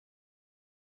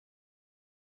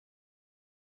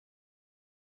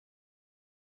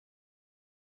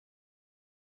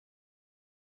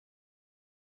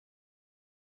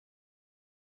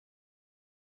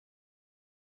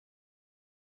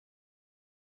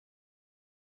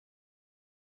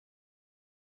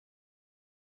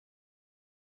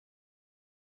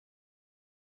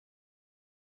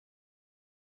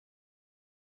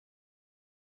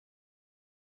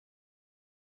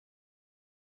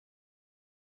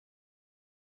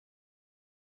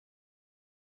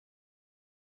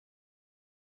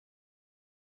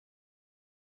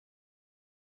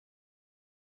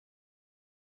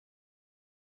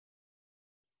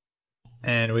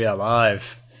And we are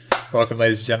live. Welcome,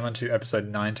 ladies and gentlemen, to episode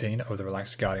 19 of the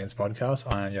Relaxed Guardians podcast.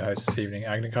 I am your host this evening,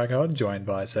 Agni Kaikod, joined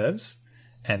by Sebs.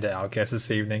 And our guest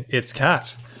this evening, it's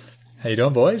Kat. How you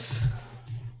doing, boys?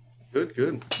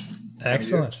 Good.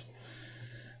 Excellent.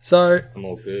 So, I'm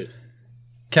all good.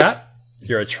 Kat,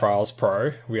 you're a Trials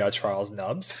pro. We are Trials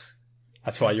nubs.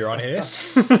 That's why you're on here.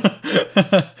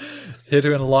 Here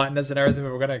to enlighten us and everything,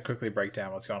 but we're going to quickly break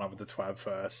down what's going on with the TWAB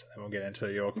first, and we'll get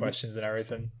into your questions and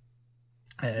everything.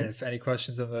 And if any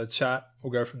questions in the chat,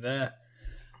 we'll go from there.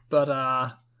 But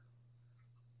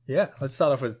yeah, let's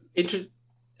start off with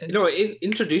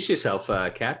introduce yourself,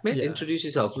 Kat. Man, Yeah. introduce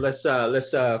yourself. Let's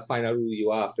find out who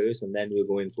you are first, and then we'll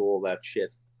go into all that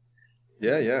shit.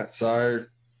 Yeah. So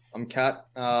I'm Kat.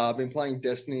 I've been playing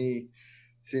Destiny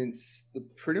since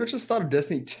pretty much the start of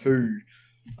Destiny 2.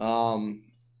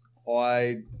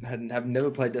 I have never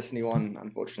played Destiny 1,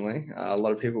 unfortunately. A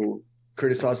lot of people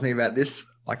criticize me about this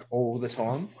like all the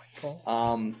time.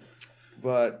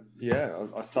 But yeah,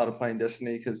 I started playing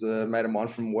Destiny because a mate of mine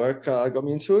from work got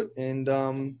me into it, and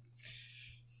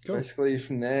Cool. basically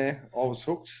from there I was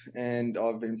hooked, and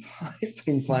I've been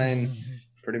playing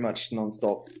pretty much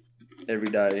non-stop every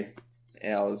day,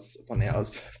 hours upon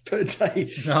hours per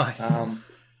day. Nice.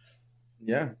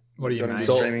 Yeah. What do you Gonna main? be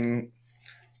streaming.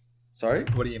 Sorry.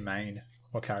 What do you main?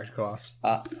 What character class?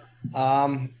 I'd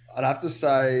have to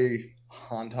say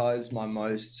Hunter is my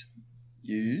most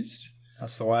used.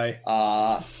 That's the way.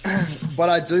 But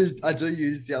I do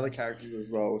use the other characters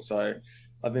as well. So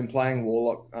I've been playing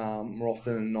Warlock more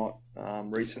often than not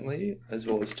recently, as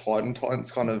well as Titan.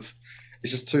 Titan's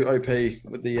it's just too OP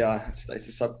with the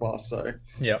stasis subclass. So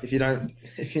Yep. if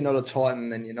you're not a Titan,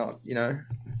 then you're not. You're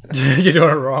doing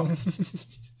it wrong.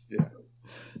 Yeah.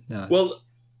 No. Well,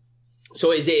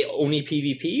 so is it only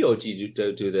PvP, or do you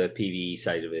do the PvE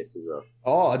side of this as well?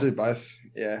 Oh, I do both.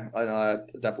 Yeah, I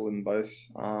dabble in both.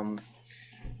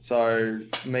 So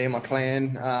me and my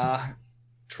clan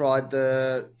tried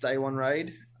the day one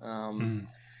raid.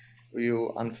 We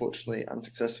were unfortunately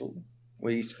unsuccessful.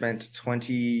 We spent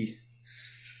 22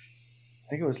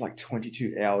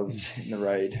 hours in the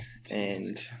raid,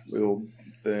 and we were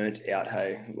burnt out.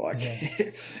 Hey,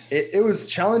 it was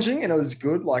challenging and it was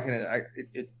good. Like, and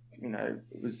it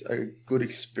was a good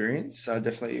experience. So I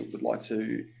definitely would like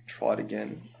to try it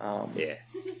again.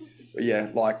 But yeah,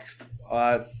 like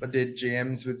I did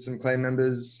GMs with some clan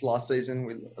members last season.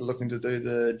 We're looking to do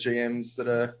the GMs that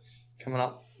are coming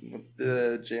up,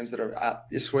 the GMs that are out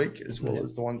this week, as well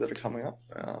as the ones that are coming up.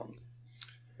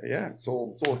 But yeah, it's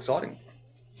all exciting.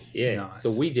 Yeah. Nice.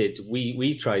 So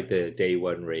we tried the day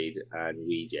one raid, and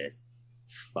we just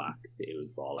fucked. It was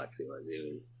bollocks. It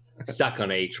was stuck on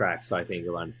 8 tracks for I think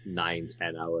around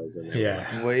 9-10 hours, and then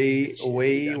Yeah. We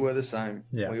were the same.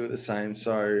 Yeah. We were the same.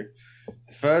 So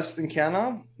the first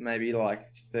encounter, maybe like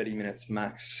 30 minutes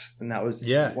max. And that was,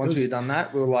 once we had done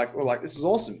that, we were like, this is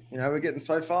awesome. We're getting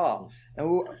so far. And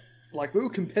we were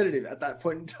competitive at that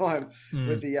point in time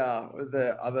with the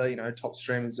other, top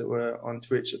streamers that were on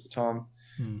Twitch at the time.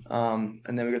 And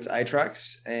then we got to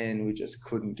A-Tracks and we just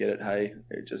couldn't get it. Hey,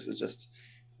 it just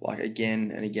like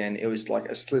again and again, it was like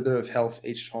a slither of health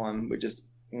each time. We just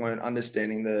weren't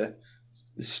understanding the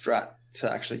strat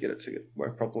to actually get it to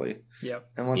work properly. Yep.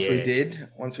 And once we did,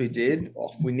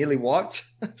 we nearly wiped.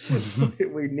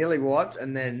 We nearly wiped,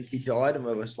 and then he died, and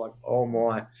we were just like, oh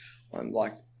my. I'm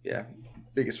like, yeah,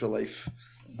 biggest relief.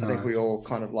 I think we all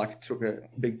kind of like took a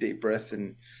big deep breath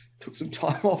and took some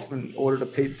time off and ordered a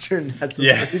pizza and had some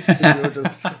food.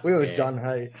 We were done,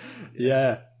 hey.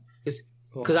 Yeah.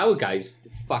 Because our guys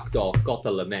fucked off, got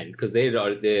the lament, because the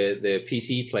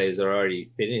PC players are already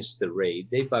finished the raid.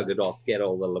 They buggered off, get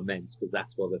all the laments, because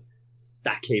that's what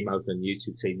that came out on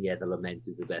YouTube saying, yeah, the lament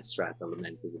is the best strat,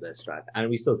 and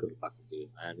we still couldn't fucking do it,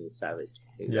 man. It was savage.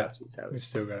 It was absolutely savage. We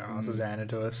still got our asses handed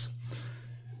to us.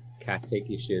 Cat, take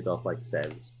your shirt off like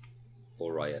Sevs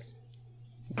or Riot.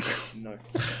 No.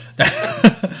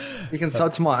 You can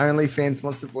sub to my OnlyFans,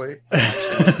 Monster Boy.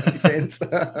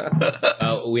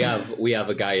 We have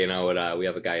a guy in our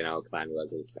clan who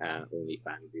has his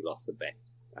OnlyFans. He lost the bet.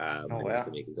 He had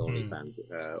to make his OnlyFans.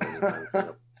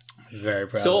 OnlyFans Very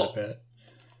proud of that bit.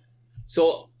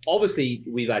 So obviously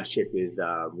we've had shit with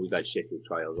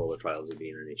trials. All the trials have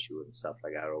been an issue and stuff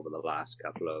like that over the last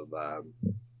couple of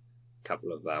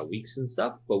weeks and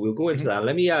stuff. But we'll go into that.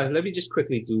 Let me just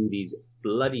quickly do these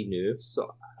bloody nerfs.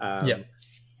 So,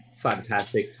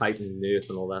 fantastic Titan nerf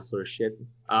and all that sort of shit.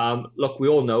 Look, we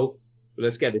all know.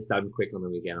 Let's get this done quick, and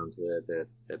then we get on to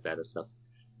the better stuff.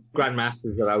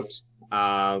 Grandmasters are out.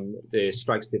 The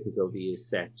strikes difficulty is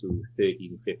set to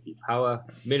 1350 power.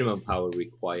 Minimum power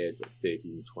required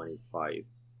 1325.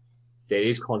 there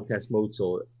is contest mode,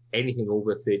 so anything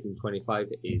over 1325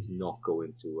 is not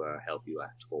going to help you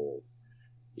at all.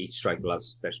 Each strike will have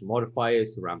special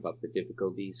modifiers to ramp up the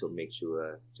difficulty, so make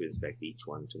sure to inspect each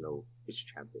one to know which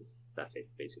champions. That's it,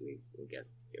 basically. We'll get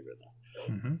rid of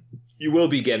that. Mm-hmm. You will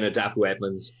be getting adapt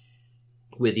weapons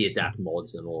with the adapt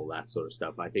mods and all that sort of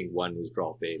stuff. I think one was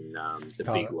dropping, the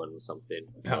big one or something.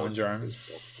 Palindrome.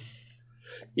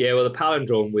 Yeah, well, the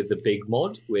palindrome with the big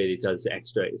mod, where it does the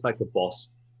extra, it's like the boss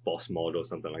mod or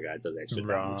something like that. It does extra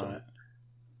damage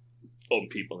on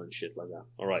people and shit like that.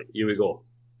 All right, here we go.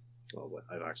 Oh, well,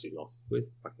 I've actually lost.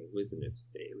 Where's the nerfs?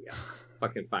 There we are.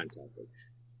 Fucking fantastic.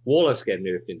 Warlocks get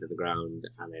nerfed into the ground,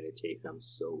 and then it takes them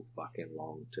so fucking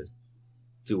long to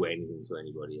do anything to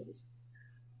anybody else.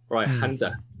 Right,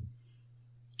 Hunter.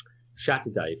 Shatter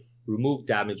Dive. Remove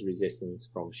damage resistance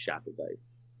from Shatter Dive.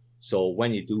 So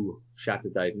when you do Shatter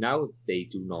Dive now, they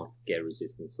do not get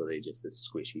resistance, so they're just as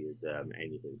squishy as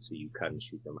anything. So you can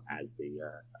shoot them as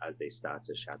they start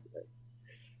to Shatter Dive.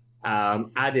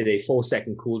 Added a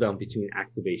 4-second cooldown between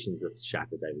activations of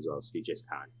Shatter Dive as well, so you just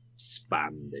can't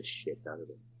spam the shit out of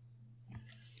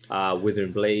it.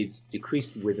 Withering Blades.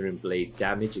 Decreased Withering Blade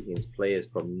damage against players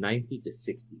from 90 to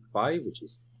 65, which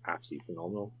is absolutely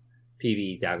phenomenal.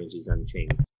 PvE damage is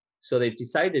unchanged. So they've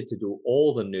decided to do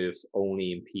all the nerfs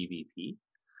only in PvP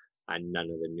and none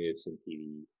of the nerfs in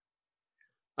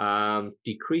PvE.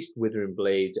 Decreased Withering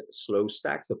Blade slow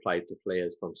stacks applied to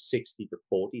players from 60 to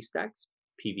 40 stacks.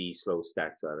 PvE slow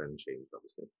stacks are unchanged,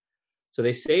 obviously. So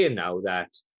they're saying now that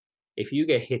if you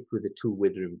get hit with the 2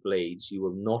 Withering Blades, you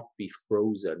will not be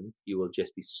frozen. You will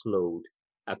just be slowed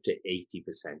up to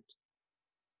 80%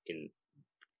 in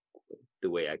the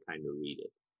way I kind of read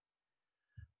it.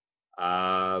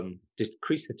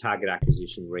 Decrease the target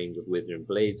acquisition range of Withering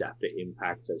Blades after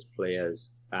impacts a player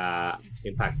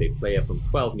from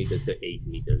 12 meters to 8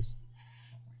 meters.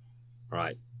 All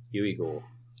right, here we go.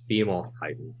 Behemoth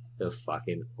Titan, the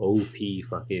fucking OP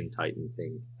fucking Titan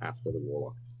thing after the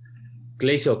Warlock.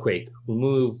 Glacial Quake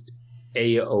removed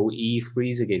AoE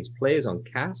freeze against players on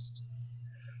cast.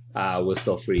 Will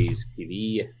still freeze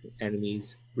PvE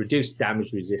enemies. Reduce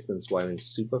damage resistance while in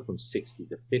super from 60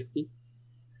 to 50.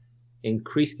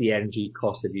 Increase the energy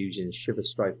cost of using Shiver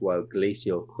Strike while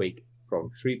Glacial Quake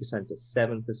from 3% to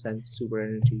 7% super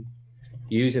energy.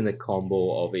 Using the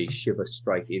combo of a Shiver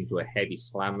Strike into a heavy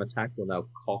slam attack will now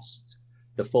cost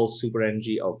the full super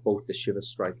energy of both the Shiver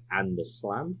Strike and the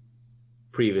slam.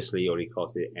 Previously only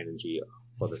costed energy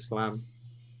for the slam.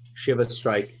 Shiver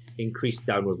Strike, increased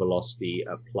downward velocity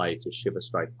applied to Shiver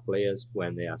Strike players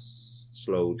when they are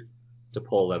slowed to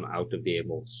pull them out of the air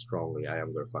more strongly. I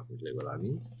am going to fucking clear what that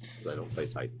means, because I don't play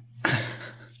Titan.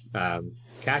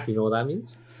 Kat, you know what that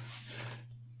means?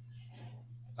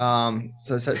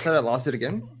 So say that last bit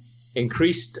again.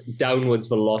 Increased downwards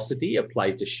velocity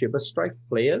applied to Shiver Strike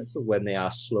players when they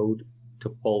are slowed to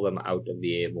pull them out of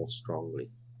the air more strongly.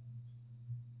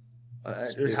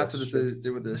 It would have to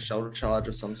do with the shoulder charge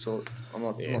of some sort. I'm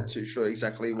not too sure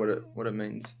exactly what it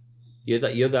means.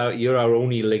 You're our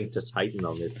only link to Titan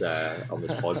on this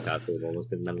podcast. We've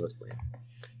almost been none of us playing.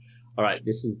 All right,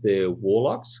 this is the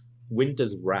Warlocks.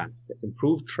 Winter's Wrath.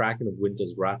 Improved tracking of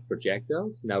Winter's Wrath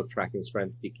projectiles. Now tracking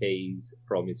strength decays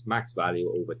from its max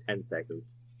value over 10 seconds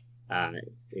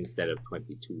instead of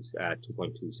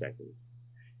 2.2 seconds.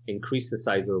 Increase the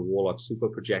size of the Warlock super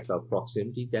projectile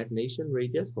proximity detonation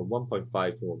radius from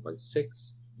 1.5 to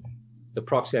 1.6. The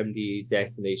proximity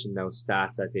detonation now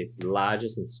starts at its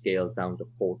largest and scales down to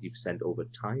 40% over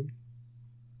time.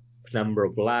 Penumbra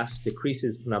Blast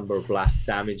decreases Penumbra Blast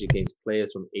damage against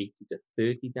players from 80 to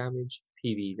 30 damage.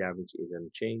 PvE damage is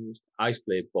unchanged.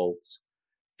 Iceblade Bolts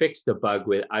fix the bug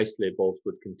where Iceblade Bolts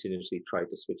would continuously try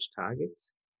to switch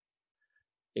targets.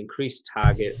 Increased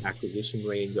target acquisition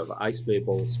range of Iceblade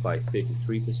Bolts by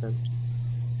 33%.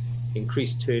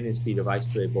 Increased turning speed of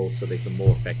Iceblade Bolts so they can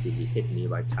more effectively hit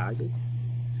nearby targets.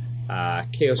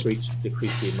 Chaos Reach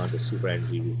decreased the amount of super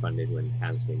energy refunded when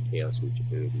cancelling Chaos Reach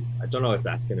ability. I don't know if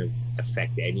that's going to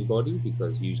affect anybody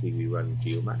because usually we run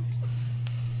Geomax.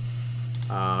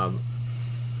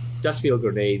 Dustfield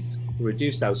Grenades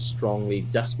reduced how strongly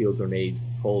Dustfield Grenades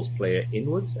pulls player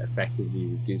inwards, effectively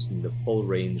reducing the pull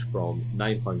range from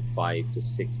 9.5 to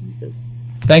 6 meters.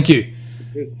 Thank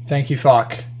you,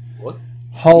 fuck. What?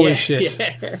 Holy shit.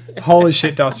 Yeah. Holy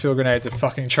shit, Dustfield Grenades are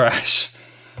fucking trash.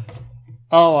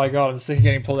 Oh my god, I'm sick of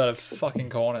getting pulled out of fucking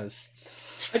corners.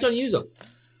 I don't use them.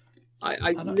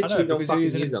 I literally don't fucking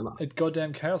use them. A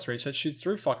goddamn Chaos Reach that shoots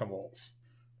through fucking walls.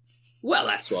 Well,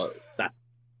 that's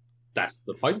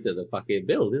the point of the fucking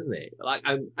build, isn't it? Like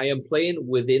I am playing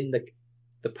within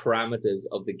the parameters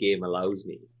of the game allows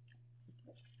me.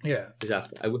 Yeah. Is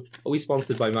that? Are we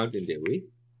sponsored by Mountain Dew? Are we?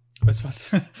 We're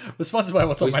sponsored by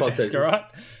what's on my desk, all right?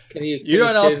 You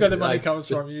don't ask where the money comes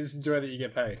from. You just enjoy that you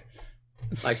get paid.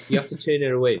 Like, you have to turn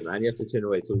it away, man. You have to turn it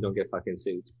away so we don't get fucking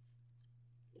sued.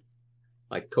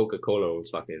 Like, Coca-Cola owns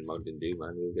fucking Mountain Dew,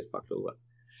 man. We'll get fucked over.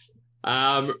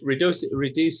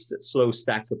 Reduced slow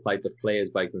stacks applied to players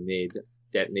by grenade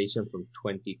detonation from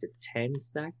 20 to 10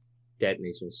 stacks.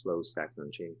 Detonation slow stacks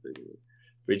unchanged.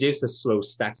 Reduce the slow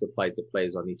stacks applied to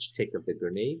players on each tick of the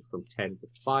grenade from 10 to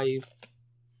 5.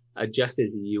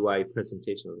 Adjusted the UI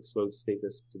presentation of the slow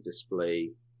status to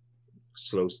display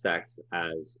slow stacks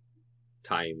as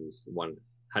times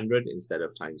 100 instead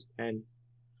of times 10.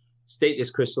 Status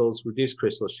crystals, reduce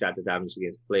crystal shatter damage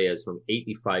against players from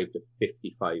 85 to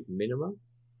 55 minimum.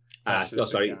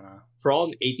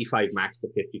 From 85 max to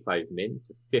 55 min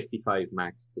to 55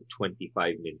 max to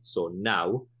 25 min. So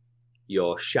now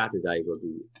your shatter die will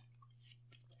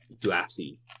do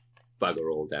absolutely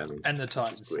bugger all damage. And the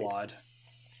Titan slide.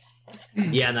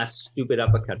 Yeah, and that stupid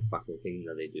uppercut fucking thing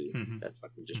that they do. Mm-hmm. That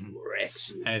fucking just wrecks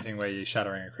you. Anything where you're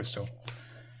shattering a crystal.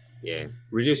 Yeah.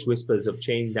 Reduce whispers of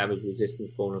chain damage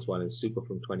resistance bonus 1 and super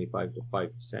from 25 to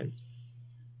 5%.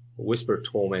 Whisper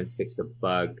torment, fix the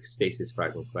bug, stasis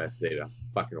fragment quest. There you go.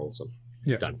 Fucking awesome.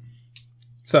 Yeah. Done.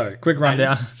 So, quick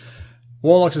rundown.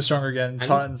 Warlocks are stronger again.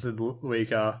 Titans are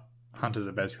weaker. Hunters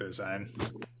are basically the same.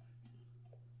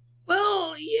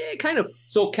 Well, yeah, kind of.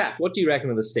 So, Kat, what do you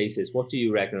reckon of the stasis? What do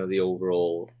you reckon of the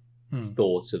overall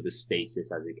thoughts of the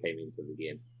stasis as it came into the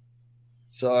game?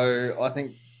 So, I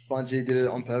think Bungie did it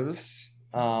on purpose.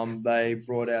 They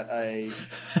brought out a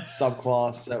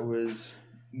subclass that was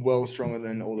well stronger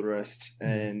than all the rest,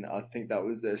 and I think that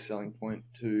was their selling point,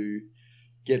 to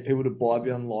get people to buy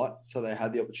Beyond Light, so they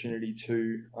had the opportunity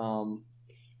to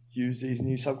use these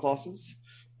new subclasses.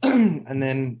 And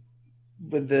then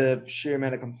with the sheer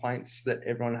amount of complaints that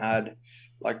everyone had,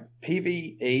 like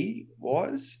PvE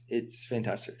wise, it's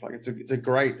fantastic. Like it's a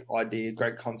great idea,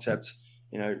 great concept.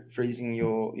 You know, freezing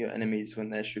your enemies when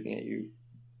they're shooting at you.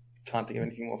 Can't think of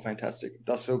anything more fantastic.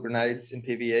 Dustfield grenades in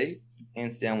PvE,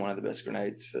 hands down one of the best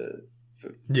grenades for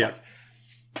like,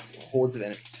 hordes of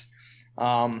enemies.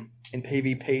 In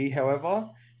PvP, however,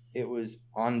 it was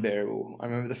unbearable. I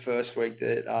remember the first week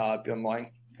that Beyond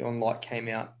Light came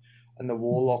out, and the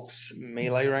Warlock's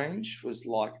melee range was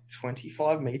like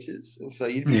 25 meters. And so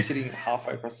you'd be sitting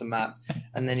halfway across the map,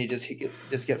 and then you just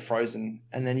get frozen,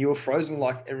 and then you were frozen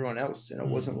like everyone else. And it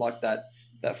wasn't like that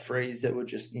freeze that would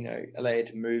just, you know, allow you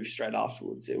to move straight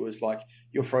afterwards. It was like,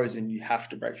 you're frozen, you have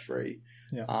to break free.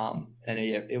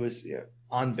 It was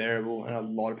unbearable, and a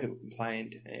lot of people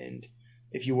complained. And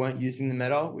if you weren't using the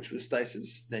meta, which was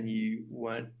stasis, then you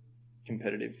weren't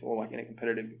competitive, or like in a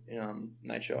competitive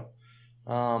nature.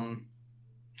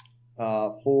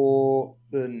 For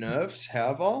the nerfs,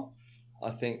 however, I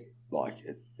think like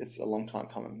it's a long time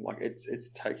coming. Like it's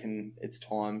taken its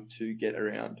time to get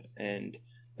around, and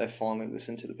they've finally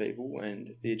listened to the people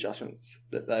and the adjustments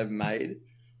that they've made.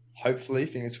 Hopefully,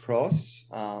 fingers crossed,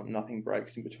 nothing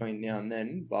breaks in between now and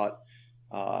then. But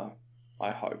I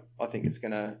think it's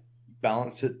going to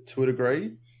balance it to a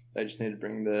degree. They just need to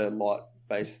bring the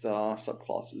light-based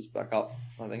subclasses back up,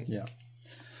 I think. Yeah.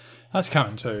 That's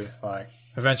coming too. Like,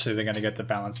 eventually they're going to get the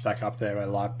balance back up there where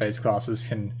light-based classes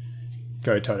can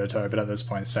go toe-to-toe. But at this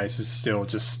point, Stasis is still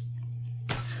just...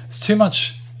 There's too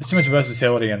much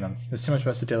versatility in them. There's too much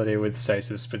versatility with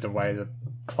Stasis, with the way the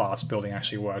class building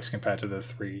actually works compared to the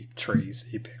 3 trees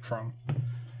you pick from.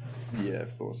 Yeah,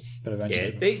 of course. But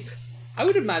eventually... Yeah, I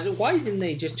would imagine, why didn't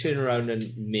they just turn around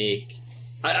and make...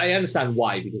 I understand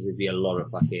why, because it'd be a lot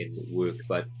of fucking work,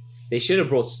 but they should have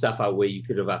brought stuff out where you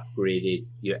could have upgraded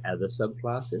your other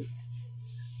subclasses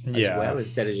as well,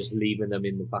 instead of just leaving them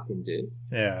in the fucking dirt.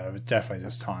 Yeah, definitely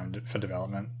just timed for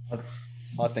development.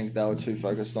 I think they were too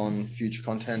focused on future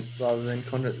content rather than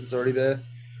content that's already there.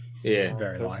 Yeah,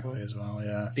 very likely as well.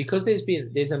 Yeah, because there's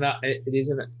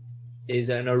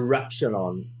an eruption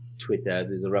on Twitter,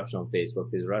 there's an eruption on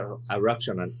Facebook, there's an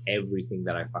eruption on everything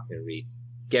that I fucking read.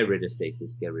 Get rid of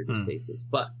stasis, get rid of stasis.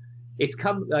 But it's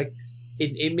come like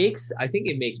it makes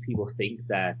people think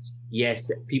that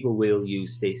yes, people will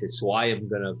use stasis, so I am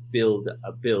gonna build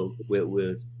a build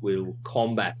will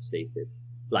combat stasis.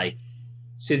 Like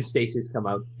since stasis come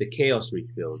out, the Chaos Reach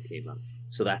build came out.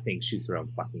 So that thing shoots around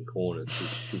fucking corners,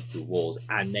 shoots through walls,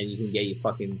 and then you can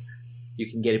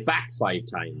get it back 5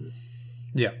 times.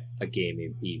 Yeah. A game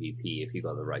in PvP if you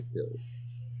got the right build.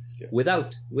 Yeah.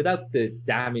 Without the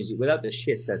damage, without the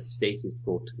shit that Stasis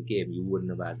brought to the game, you wouldn't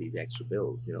have had these extra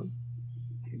builds, you know?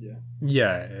 Yeah.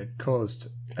 Yeah, it caused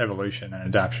evolution and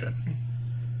adaptation,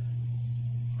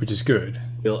 which is good.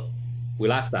 Well,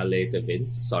 we'll ask that later,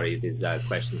 Vince. Sorry, there's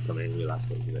questions coming in. We'll ask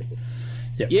those later.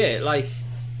 Yep. Yeah, like,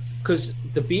 because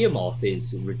the Behemoth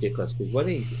is ridiculous.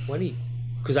 Because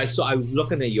because I was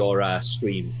looking at your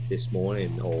stream this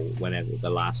morning, or whenever the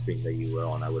last stream that you were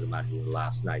on, I would imagine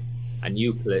last night, and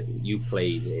you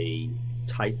played a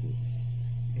Titan.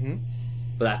 Mm-hmm.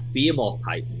 But that Behemoth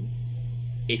Titan,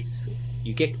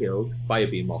 you get killed by a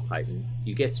Behemoth Titan,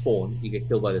 you get spawned, you get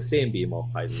killed by the same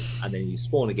Behemoth Titan, and then you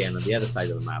spawn again on the other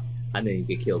side of the map, and then you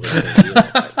get killed by the same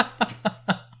Behemoth Titan.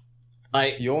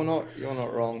 You're not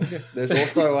wrong. There's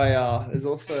also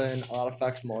an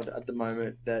artifact mod at the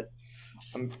moment that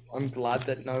I'm glad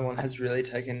that no one has really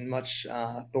taken much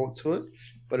thought to it,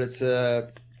 but it's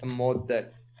a mod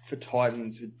that for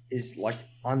Titans is like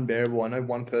unbearable. I know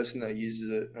one person that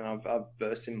uses it, and I've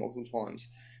versed him multiple times.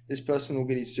 This person will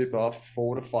get his super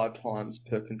 4 to 5 times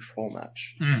per control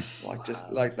match. Like just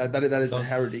like that is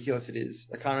how ridiculous it is.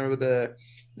 I can't remember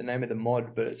the name of the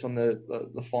mod, but it's on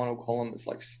the final column. It's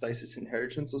like Stasis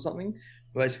Inheritance or something.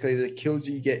 Basically, the kills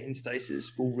you get in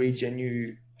Stasis will regen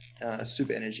you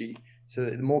super energy. So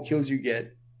the more kills you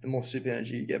get, the more super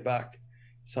energy you get back.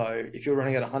 So if you're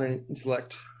running at 100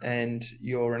 intellect and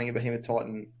you're running a Behemoth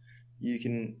Titan, you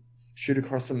can shoot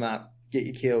across the map, get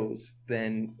your kills.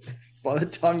 Then by the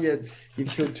time you've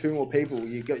killed 2 more people,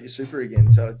 you've got your super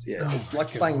again. So it's like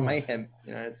playing Mayhem.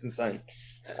 You know, it's insane.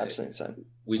 Absolutely insane.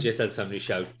 We just had somebody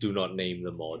shout, "Do not name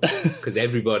the mod," because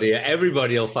everybody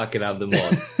will fucking have the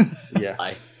mod.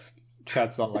 Yeah.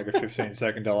 Chat's on like a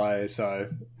 15-second delay, so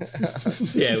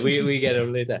yeah, we get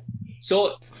them later.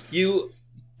 So you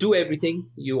do everything.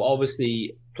 You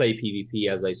obviously play PvP,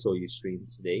 as I saw you stream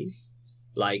today.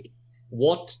 Like,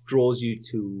 what draws you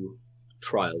to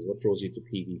trials? What draws you to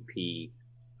PvP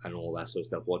and all that sort of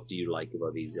stuff? What do you like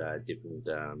about these different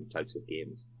types of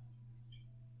games?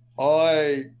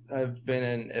 I have been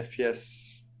in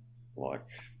FPS, like,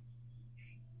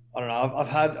 I don't know. I've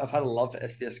had a love for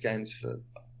FPS games for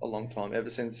a long time, ever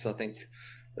since I think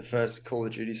the first Call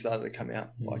of Duty started to come out.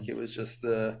 Like, it was just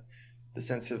the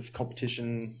sense of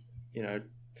competition. You know,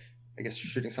 I guess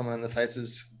shooting someone in the face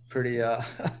is pretty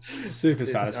super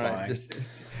satisfying. Just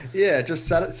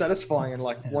satisfying. And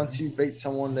like, once you beat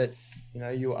someone that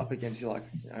you're up against, you're like,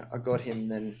 I got him.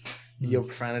 Then your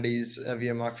profanities over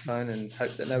your microphone and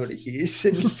hope that nobody hears,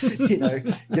 and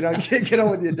get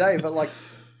on with your day. But like,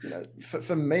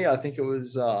 for me, I think it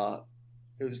was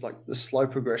like the slow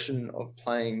progression of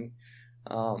playing.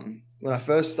 When I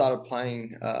first started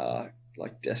playing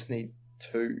like Destiny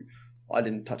 2, I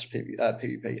didn't touch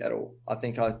PvP at all. I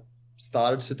think I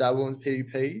started to dabble in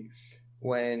PvP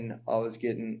when I was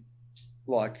getting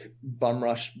like bum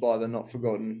rushed by the Not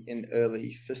Forgotten in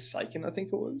early Forsaken, I think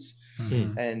it was.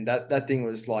 Mm-hmm. And that thing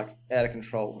was like out of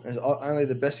control. It was only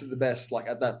the best of the best, like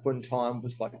at that point in time,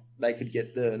 was like they could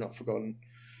get the Not Forgotten.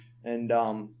 And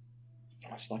I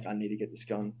was like, I need to get this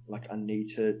gun. Like, I need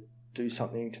to do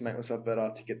something to make myself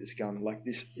better to get this gun. Like,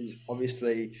 this is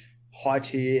obviously high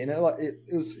tier, and it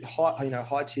was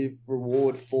high tier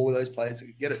reward for those players that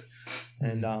could get it.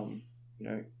 And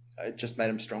it just made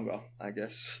them stronger, I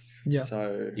guess. Yeah.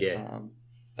 So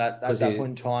at that point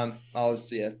in time, I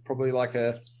was probably like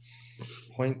a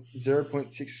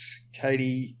 0.6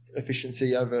 KD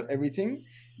efficiency over everything,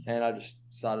 and I just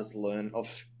started to learn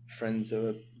off friends that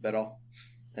were better,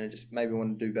 and it just made me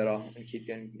want to do better and keep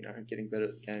getting better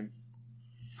at the game.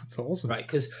 That's awesome, right?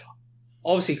 Because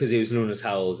obviously, because it was Lunar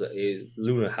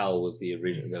Hell was the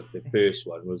original, the first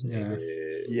one, wasn't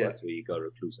it? That's where you got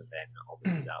Recluse, and then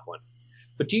obviously that one.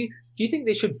 But do you think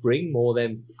they should bring more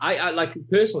than I like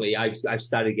personally? I've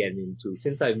started getting into,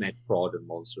 since I've met Prod and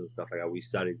Monster and stuff like that. We've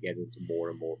started getting into more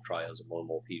and more trials and more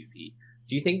PvP.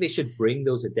 Do you think they should bring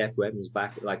those adept weapons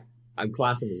back? Like, I'm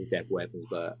classing them as adept weapons,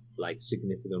 but like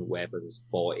significant weapons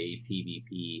for a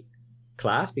PvP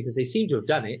class, because they seem to have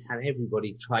done it, and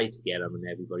everybody tried to get them, and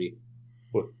everybody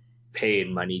were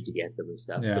paying money to get them and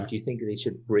stuff. Yeah. But do you think they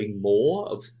should bring more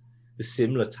of the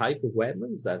similar type of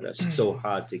weapons that are so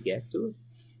hard to get to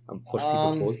and push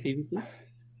people towards PvP?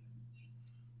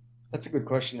 That's a good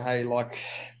question. Hey, like,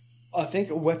 I think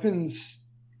weapons,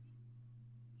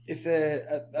 if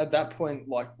they're at that point,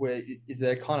 like where if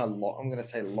they're kind of I'm going to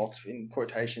say locked in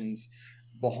quotations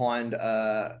behind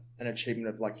an achievement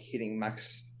of like hitting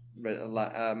max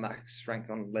rank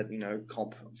on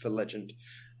comp for legend.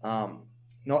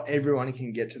 Not everyone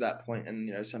can get to that point,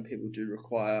 and some people do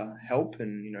require help,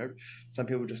 and some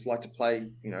people just like to play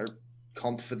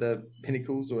comp for the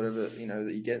pinnacles or whatever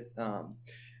that you get,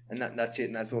 and that's it,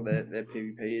 and that's all their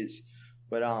PvP is.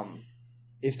 But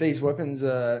if these weapons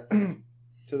are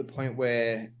to the point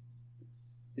where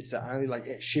it's only like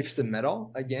it shifts the meta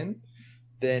again,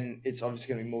 then it's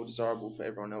obviously going to be more desirable for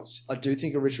everyone else. I do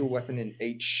think a ritual weapon in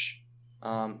each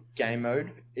game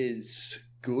mode is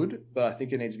good, but I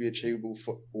think it needs to be achievable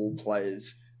for all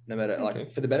players. No matter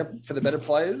like for the better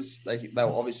players,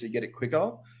 they'll obviously get it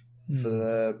quicker. For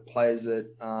the players that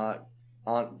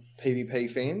aren't PvP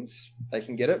fans, they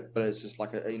can get it, but it's just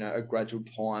like a gradual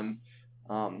time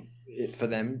for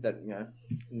them that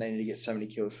they need to get so many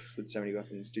kills with so many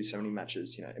weapons, do so many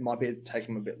matches. It might take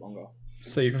them a bit longer.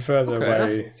 So you prefer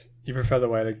the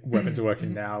way the weapons are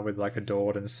working now with like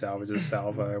Adored and Salvage's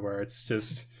Salvo, where it's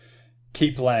just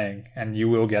keep playing and you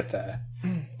will get there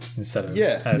instead of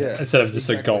just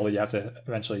a goal that you have to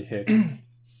eventually hit.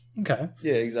 Okay.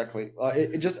 Yeah, exactly.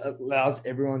 It just allows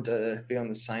everyone to be on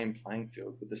the same playing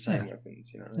field with the same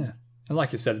weapons. Yeah, and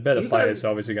like you said, the better players are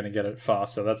obviously going to get it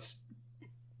faster. That's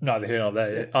neither here nor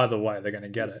there. Either way, they're going to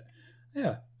get it.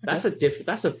 Yeah, that's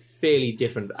a fairly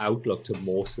different outlook to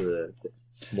most of the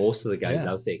guys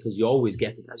out there, because you always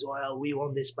get the guys, well, we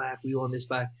want this back.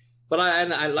 But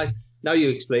I like, now you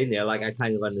explain there, like I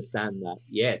kind of understand that.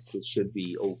 Yes, it should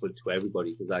be open to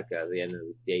everybody, because like at the end of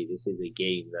the day, this is a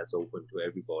game that's open to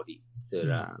everybody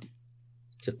to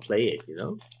play it.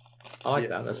 I like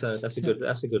that. That's a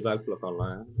good outlook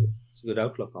on it. It's a good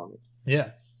outlook on it. Yeah.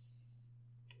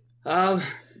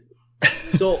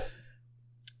 So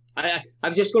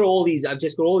I've just got all these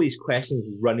questions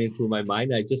running through my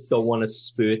mind. I just don't want to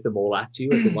spurt them all at you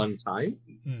at the one time,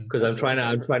 because I'm trying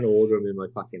to order them in my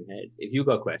fucking head. If you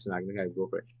got a question, I can go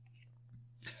for it.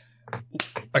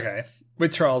 Okay,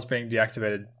 with Trials being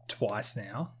deactivated twice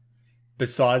now,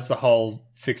 besides the whole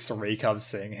fix the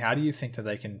recubs thing, how do you think that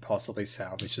they can possibly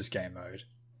salvage this game mode?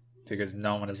 Because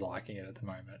no one is liking it at the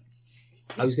moment.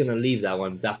 I was gonna leave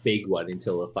that big one,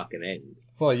 until the fucking end.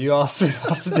 Well, you asked a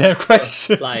damn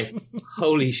question. Like,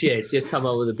 holy shit! Just come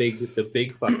up with the big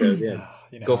fucker. Yeah,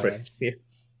 go for it. Yeah.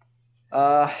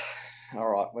 All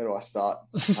right. Where do I start?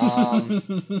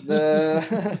 The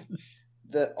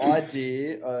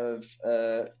idea of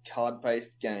a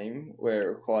card-based game where it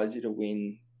requires you to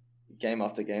win game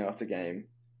after game after game.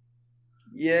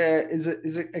 Yeah, is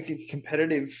it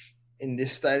competitive in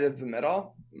this state of the meta?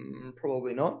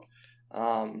 Probably not.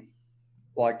 I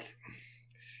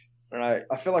don't know.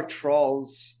 I feel like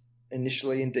Trials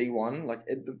initially in D1, like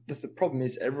the problem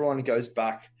is everyone goes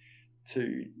back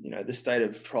to the state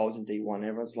of Trials in D1.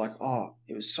 Everyone's like, oh,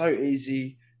 it was so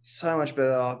easy, so much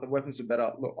better. The weapons were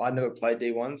better. Look, I never played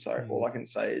D1, so all I can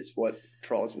say is what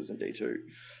Trials was in D2.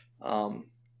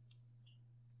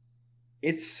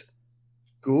 It's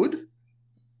good.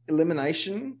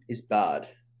 Elimination is bad.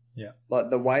 Yeah, like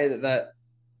the way that.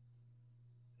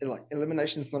 Like,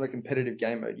 elimination is not a competitive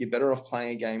game mode. You're better off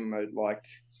playing a game mode like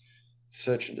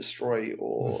Search and Destroy,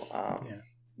 or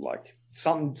like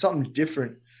something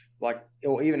different, like,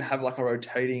 or even have like a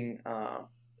rotating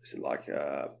like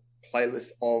a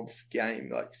playlist of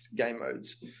game modes,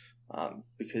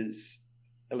 because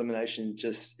elimination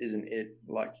just isn't it.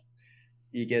 Like,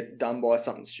 you get done by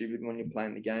something stupid when you're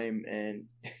playing the game, and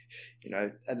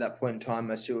at that point in time,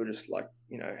 most people just like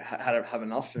have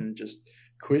enough and just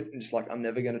quit and just like, I'm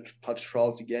never going to touch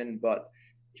Trials again. But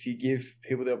if you give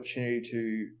people the opportunity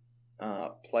to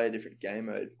play a different game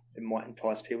mode, it might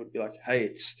entice people to be like, hey,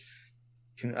 it's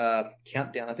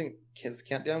Countdown. I think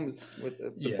Countdown was with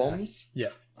the bombs. Yeah.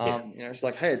 It's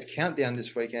like, hey, it's Countdown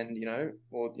this weekend,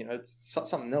 or it's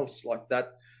something else like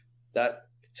that. That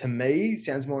to me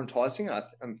sounds more enticing.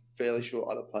 I'm fairly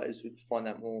sure other players would find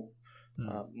that more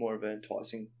of an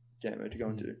enticing game mode to go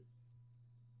into.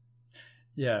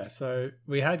 Yeah, so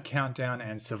we had Countdown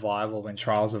and Survival when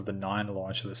Trials of the Nine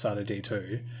launched at the start of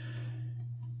D2.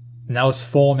 And that was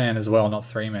 4-man as well, not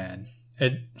 3-man.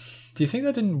 Do you think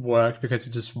that didn't work because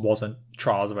it just wasn't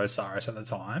Trials of Osiris at the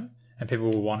time? And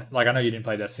people were wanting, like, I know you didn't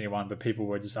play Destiny 1, but people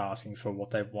were just asking for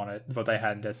what they wanted, what they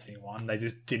had in Destiny 1. They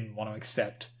just didn't want to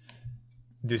accept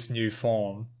this new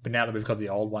form. But now that we've got the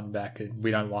old one back,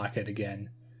 we don't like it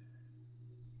again.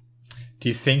 Do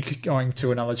you think going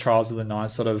to another Trials of the Nine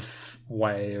sort of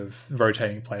way of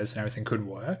rotating players and everything could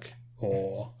work?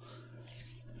 Or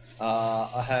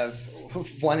I have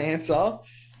one answer.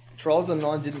 Trials of the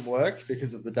Nine didn't work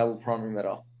because of the double primary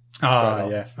meta.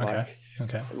 Yeah.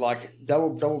 Okay. Like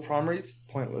double primaries,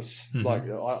 pointless. Mm-hmm. Like,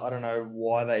 I don't know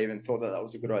why they even thought that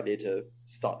was a good idea to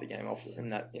start the game off in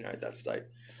that that state.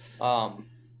 I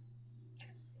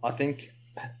think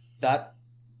that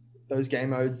those game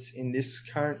modes in this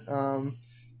current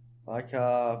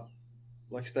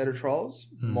state of Trials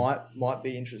might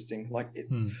be interesting. Like,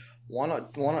 why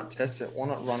not test it? Why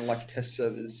not run like test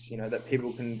servers? That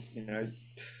people can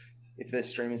if they're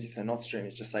streamers, if they're not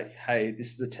streamers, just say, hey,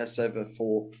 this is a test server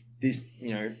for this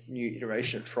new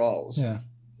iteration of Trials. Yeah.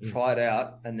 try it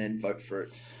out, and then vote for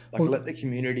it. Like, let the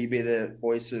community be the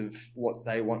voice of what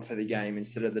they want for the game,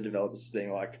 instead of the developers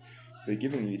being like, we're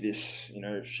giving you this, you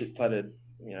know, shit-plated,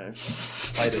 you know,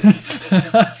 plated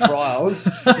trials.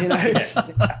 You know,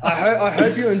 I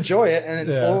hope you enjoy it,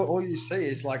 and all you see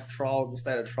is like the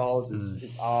state of trials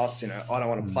is arse. You know, I don't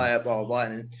want to play it, blah blah blah.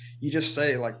 And you just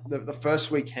see like the first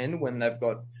weekend when they've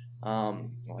got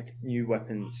like new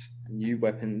weapons,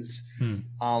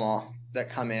 armor that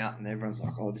come out, and everyone's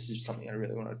like, oh, this is something I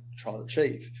really want to try to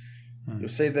achieve. You'll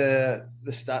see the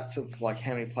stats of like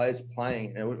how many players are playing,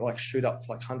 and it would like shoot up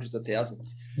to like hundreds of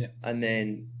thousands. And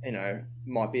then, you know,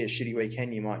 might be a shitty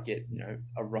weekend. You might get, you know,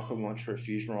 a rocket launcher, a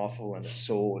fusion rifle, and a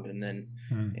sword, and then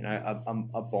you know,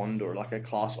 a bond or like a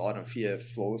class item for your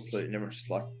flawless loot. And everyone's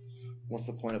just like, what's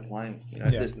the point of playing? You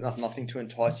know, there's nothing to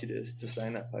entice you to stay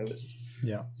in that playlist.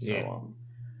 So,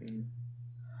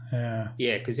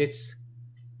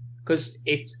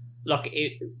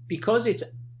 because it's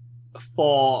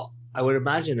for, I would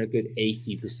imagine, a good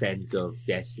 80% of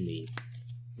Destiny,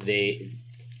 the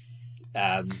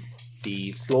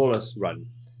flawless run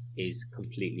is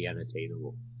completely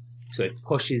unattainable. So it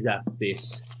pushes up the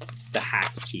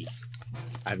hack cheat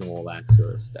and all that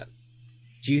sort of stuff.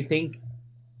 Do you think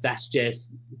that's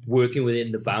just working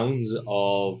within the bounds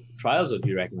of trials, or do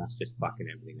you reckon that's just fucking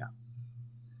everything up?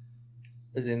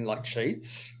 As in like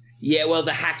cheats? Yeah, well,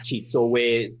 the hack cheats, or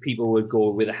where people would go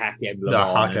with a hack emblem. The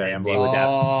hack emblem. They would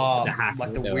have the hack,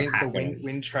 like the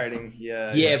win trading.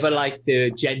 Yeah, but like the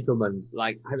gentleman's,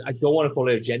 like I don't want to call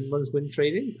it a gentleman's win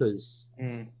trading because,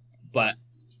 but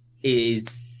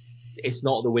it's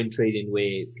not the win trading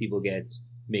where people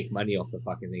make money off the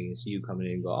fucking thing. It's you coming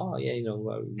in and go, oh yeah, you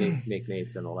know, make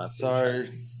mates and all that. So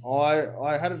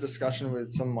I had a discussion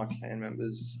with some of my clan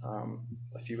members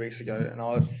a few weeks ago, and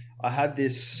I had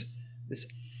this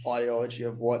ideology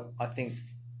of what I think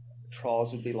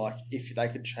trials would be like if they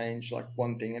could change like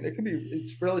one thing, and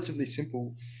it's relatively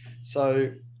simple. So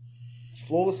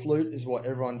flawless loot is what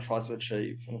everyone tries to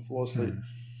achieve, and a flawless loot,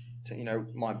 you know,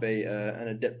 might be an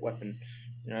adept weapon.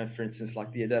 You know, for instance,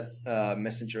 like the adept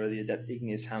messenger or the adept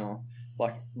igneous hammer,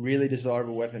 like really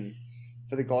desirable weapon.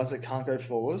 For the guys that can't go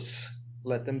flawless,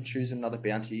 let them choose another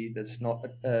bounty that's not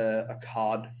a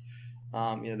card.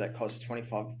 You know, that costs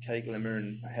 25k glimmer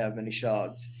and however many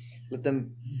shards. Let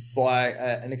them buy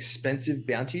an expensive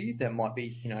bounty that might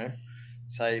be, you know,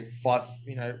 say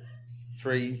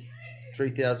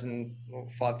 3,000 or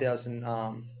 5,000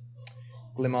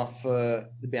 glimmer for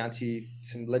the bounty,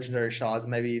 some legendary shards,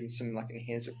 maybe even some like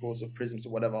enhanced cores or prisms or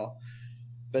whatever.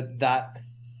 But that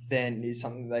then is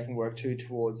something that they can work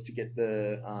towards to get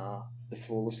the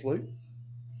flawless loot.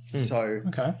 So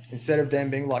instead of them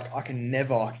being like, I can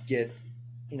never get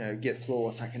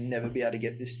flawless, I can never be able to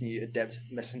get this new adept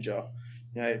messenger,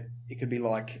 you know, it could be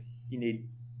like you need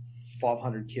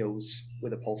 500 kills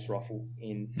with a pulse rifle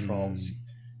in trials,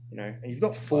 you know, and you've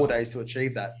got 4 days to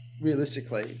achieve that.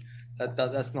 Realistically,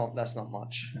 that's not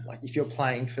much. Like if you're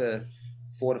playing for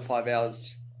 4 to 5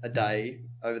 hours a day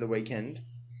over the weekend,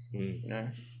 you know,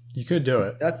 you could do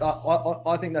it.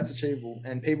 I think that's achievable,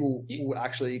 and people will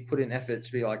actually put in effort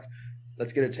to be like,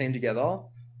 let's get a team together.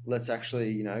 Let's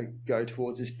actually, you know, go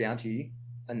towards this bounty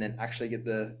and then actually get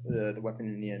the weapon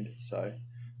in the end. So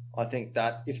I think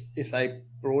that if they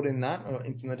brought in that or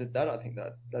implemented that, I think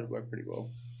that'd work pretty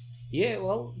well. Yeah,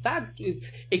 well,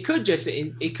 it could just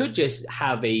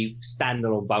have a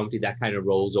standalone bounty that kind of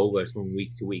rolls over from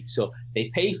week to week. So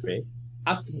they pay for it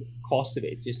up to the cost of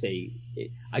it. Just say,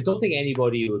 I don't think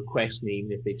anybody would question it,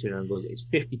 even if they turn around and goes, it's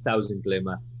 50,000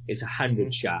 glimmer, it's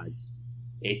 100 shards,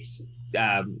 it's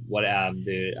the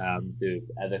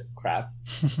other crap,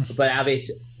 but have it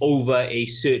over a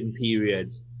certain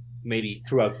period, maybe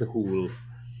throughout the whole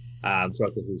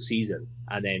season,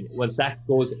 and then once that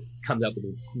comes up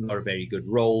with not a very good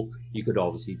roll, you could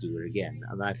obviously do it again.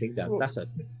 And I think that's a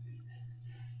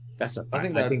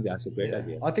great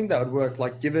idea. I think that would work.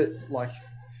 Like give it like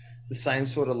the same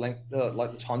sort of length,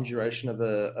 like the time duration of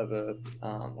a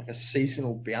like a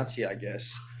seasonal bounty, I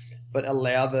guess. But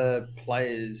allow the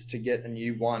players to get a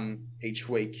new one each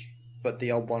week, but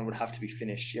the old one would have to be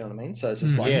finished. You know what I mean? So it's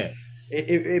just like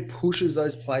it pushes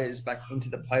those players back into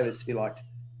the playlist to be like,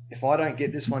 if I don't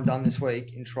get this one done this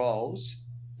week in trials,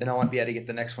 then I won't be able to get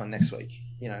the next one next week.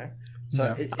 You know,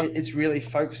 so it's really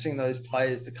focusing those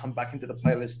players to come back into the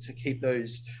playlist to keep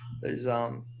those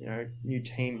you know, new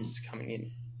teams coming in.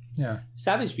 Yeah.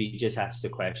 Savage V just asked a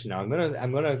question. Now I'm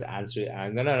gonna answer it.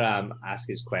 I'm gonna ask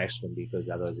his question because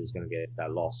otherwise it's gonna get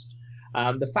lost.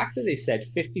 The fact that they said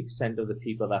 50% of the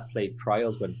people that played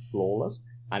trials went flawless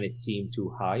and it seemed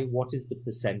too high. What is the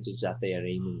percentage that they are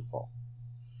aiming for?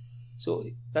 So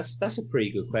that's a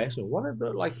pretty good question. What are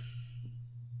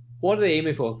they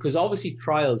aiming for? Because obviously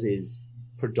Trials is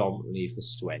predominantly for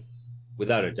sweats.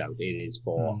 Without a doubt, it is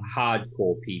for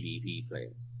hardcore PvP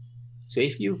players. So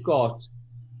if you've got,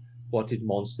 what did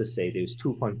Monster say? There was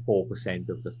 2.4%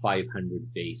 of the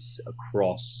 500 base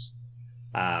across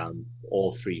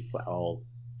all three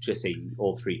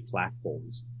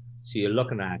platforms. So you're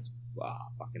looking at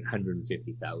fucking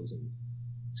 150,000.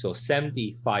 So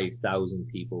 75,000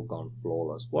 people gone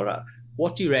flawless. What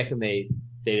do you reckon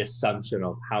their assumption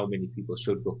of how many people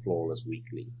should go flawless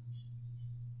weekly?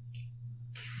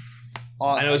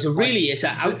 I know it's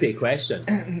an out there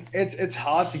question. It's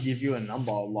hard to give you a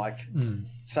number.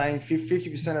 Saying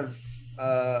 50%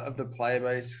 of the player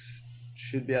base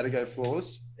should be able to go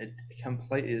flawless. It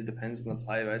completely depends on the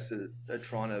player base that they're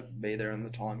trying to be there in the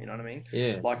time. You know what I mean?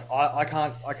 Yeah. I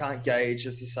can't gauge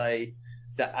just to say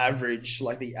the average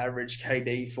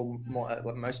KD for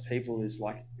most people is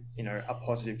a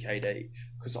positive KD,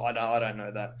 because I don't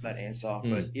know that answer.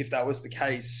 But if that was the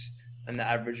case, and the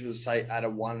average was say at a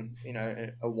 1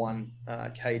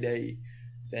 KD,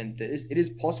 then it is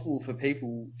possible for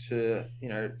people to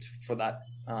for that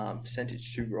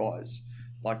percentage to rise.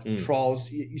 Trials,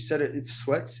 you said it's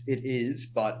sweats, it is,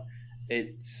 but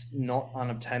it's not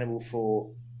unobtainable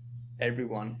for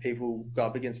everyone. People go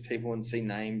up against people and see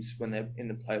names when they're in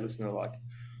the playlist and they're like,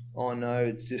 oh no,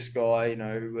 it's this guy,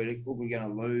 we're going to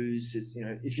lose. It's,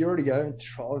 if you already go into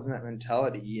Trials in that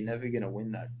mentality, you're never going to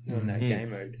win that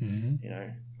game mode.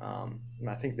 And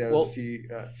I think there was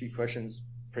a few questions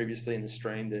previously in the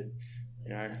stream that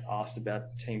asked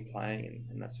about team playing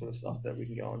and that sort of stuff that we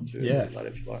can go on to later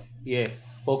if you like. Yeah,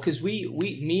 well, because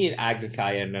me and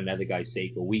Agrikai and another guy,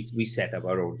 Seiko, we set up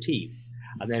our own team,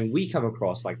 and then we come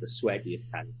across the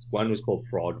sweatiest tanks. One was called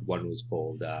Prod, one was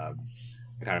called I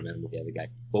can't remember the other guy,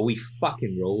 but we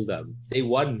fucking rolled them. They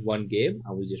won one game,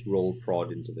 and we just rolled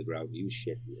Prod into the ground. He was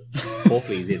shit.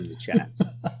 Hopefully he's in the chat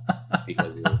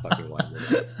because he fucking won.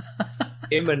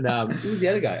 Him and who was the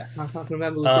other guy? I can't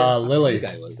remember who Lily. The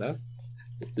guy was that.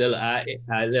 Lil.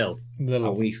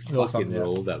 And we fucking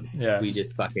rolled them. Yeah. We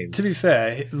just fucking. To be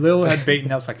fair, Lil had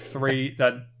beaten us 3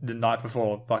 the night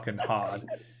before, fucking hard.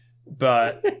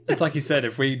 But it's like you said,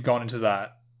 if we'd gone into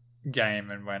that game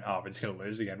and went, we're just gonna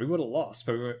lose again, we would have lost.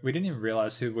 But we didn't even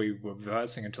realize who we were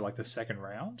versing until the second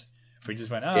round. We just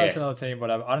went, it's another team,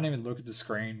 whatever. I don't even look at the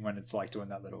screen when it's doing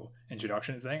that little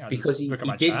introduction thing. Because he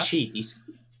did cheat.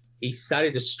 He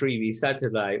started to stream. He started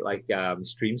to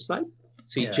stream snipe.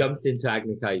 So he jumped into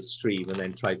Agnikai's stream and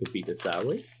then tried to beat us that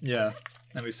way. Yeah,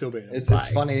 and we still beat him. It's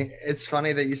funny. It's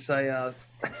funny that you say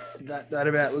that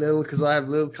about Lil, because I have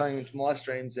Lil coming into my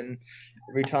streams, and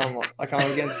every time I come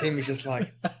against him, he's just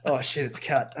like, oh shit, it's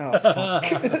Cat. Oh fuck.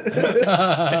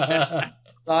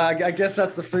 I guess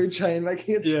that's the food chain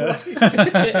making its way.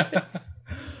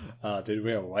 Oh, dude,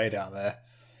 we are way down there.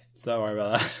 Don't worry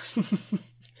about that.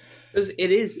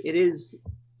 It is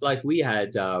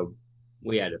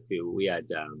we had a few. We had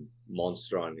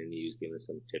Monster on, and he was giving us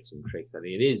some tips and tricks. I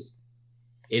mean,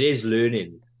 it is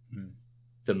learning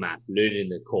the map, learning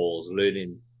the calls,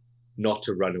 learning not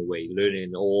to run away,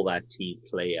 learning all that team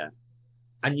player,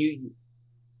 and you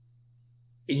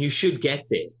should get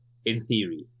there in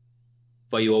theory,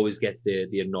 but you always get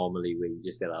the anomaly where you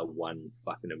just get that one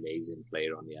fucking amazing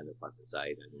player on the other fucking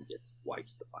side, and he just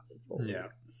wipes the fucking floor. Yeah,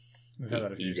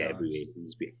 he's everywhere.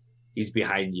 He's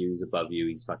behind you, he's above you,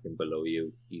 he's fucking below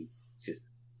you, he's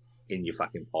just in your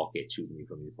fucking pocket, shooting you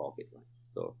from your pocket.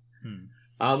 So,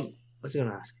 what's I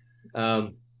gonna ask?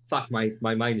 Fuck,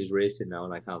 my mind is racing now,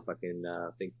 and I can't fucking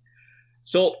think.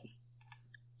 So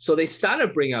they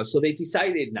started bringing out. So they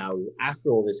decided now, after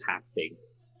all this hack thing,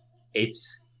 it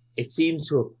seems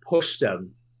to have pushed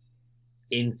them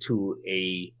into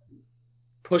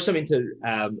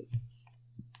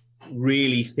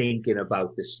really thinking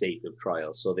about the state of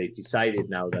Trials. So they decided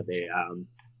now that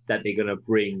they're going to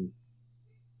bring.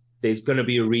 There's going to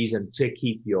be a reason to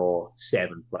keep your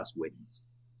 7+ wins,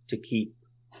 to keep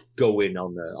going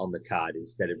on the card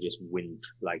instead of just win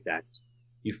like that.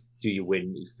 You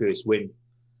first win,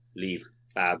 leave,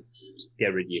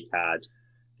 get rid of your card,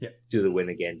 do the win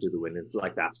again, do the win. It's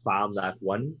like that. Farm that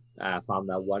one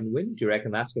win. Do you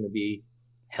reckon that's going to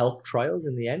help Trials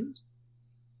in the end?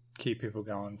 Keep people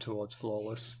going towards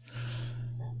flawless.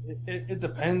 It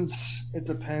depends. It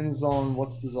depends on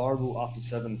what's desirable after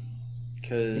 7.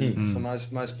 Because for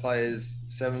most players,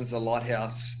 7's the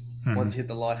lighthouse. Once you hit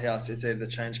the lighthouse, it's either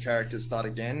change character, start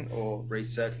again, or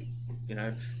reset.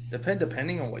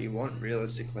 Depending on what you want,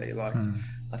 realistically.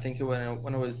 I think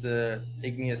when it was the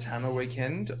Igneous Hammer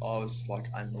weekend, I was like,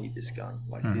 I need this gun.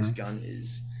 This gun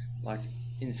is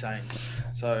insane.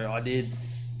 So I did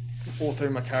all through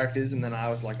my characters, and then I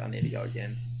was like, I need to go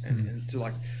again, and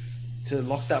to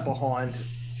lock that behind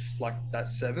like that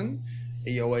 7,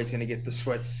 you're always going to get the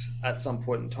sweats at some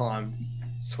point in time,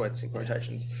 sweats in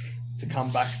quotations, to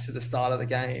come back to the start of the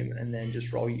game and then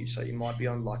just roll you. So you might be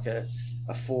on like a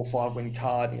 4-5 win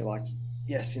card, and you're like,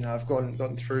 yes, I've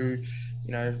gotten through,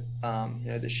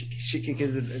 the shit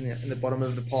kickers in the bottom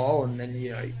of the pile, and then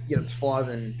you get up to 5,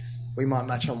 and we might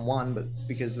match on 1, but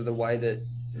because of the way that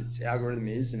its algorithm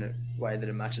is and the way that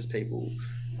it matches people,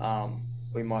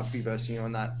 we might be versing you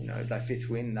on that, that 5th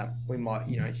win. That we might,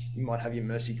 you might have your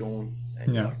mercy gone,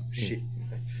 and you're like, shit,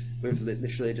 we've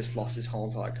literally just lost this whole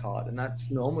entire card, and that's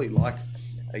normally like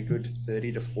a good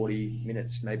 30 to 40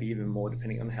 minutes, maybe even more,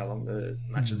 depending on how long the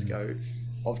matches go,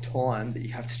 of time that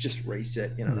you have to just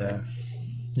reset.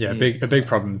 A big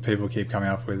problem people keep coming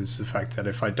up with is the fact that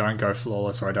if I don't go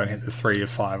flawless or I don't hit the 3 to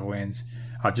 5 wins,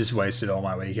 I've just wasted all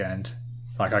my weekend.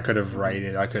 Like, I could have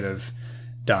raided, I could have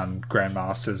done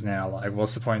Grandmasters now. Like,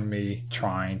 what's the point of me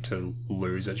trying to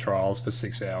lose at Trials for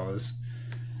 6 hours?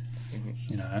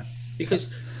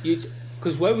 Because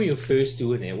when we were first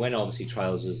doing it, when obviously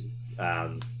Trials was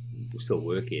still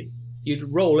working, you'd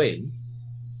roll in,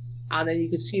 and then you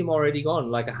could see him already gone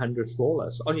like 100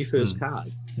 flawless on your first card.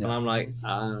 Yeah. And I'm like,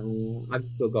 I've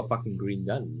still got fucking green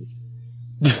guns.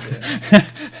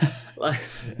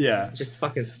 Just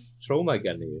fucking throw my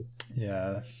gun at you.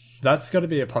 Yeah, that's got to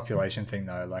be a population thing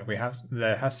though. Like,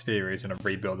 there has to be a reason to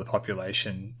rebuild the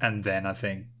population, and then I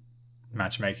think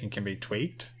matchmaking can be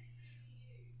tweaked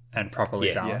and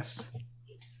properly balanced.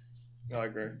 Yeah. I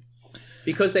agree.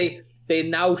 Because they're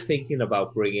now thinking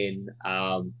about bringing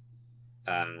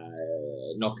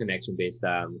not connection based,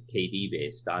 KD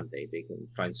based, aren't they? They can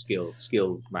try and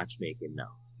skill matchmaking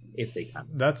now, if they can.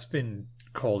 That's been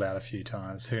called out a few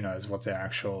times. Who knows what their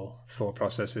actual thought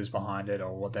process is behind it,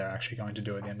 or what they're actually going to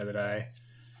do at the end of the day.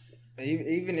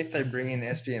 Even if they bring in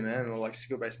SBMM or like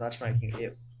skill based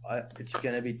matchmaking, it's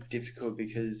going to be difficult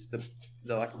because the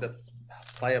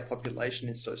player population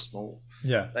is so small.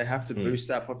 Yeah, they have to boost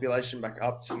that population back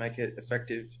up to make it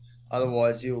effective.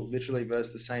 Otherwise, you'll literally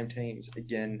verse the same teams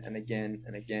again and again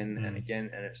and again and again,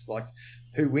 and it's like,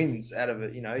 who wins out of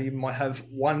it? You might have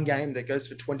one game that goes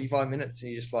for 25 minutes,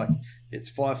 and you just like,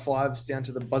 it's 5-5s down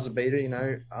to the buzzer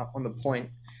beater, on the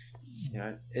point.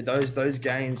 Those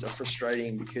games are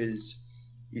frustrating because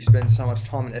you spend so much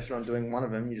time and effort on doing one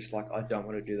of them. You're just like, I don't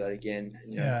want to do that again.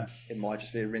 And, it might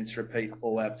just be a rinse repeat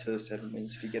all out to 7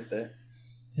 wins if you get there.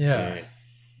 Yeah.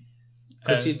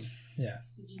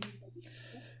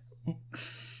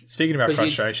 Speaking about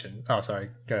frustration, sorry,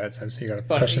 go ahead, Sam. So you got a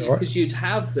question? Because you'd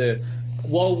have because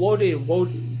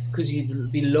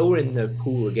you'd be lowering the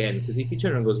pool again. Because if you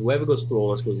turn around and goes, whoever goes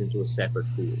flawless goes into a separate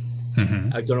pool.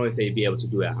 I don't know if they'd be able to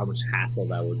do it. How much hassle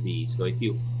that would be. So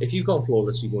if you've gone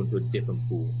flawless, you go into a different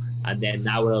pool, and then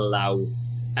that will allow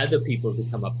other people to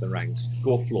come up the ranks,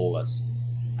 go flawless,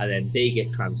 and then they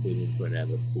get transferred into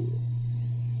another pool.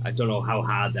 I don't know how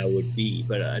hard that would be,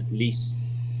 but at least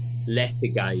let the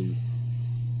guys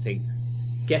think,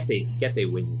 get their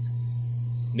wins.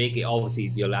 Make it,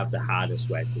 obviously you'll have the harder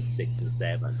sweat at 6 and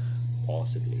 7,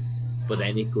 possibly. But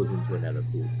then it goes into another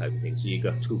pool type of thing. So you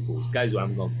got 2 pools. Guys who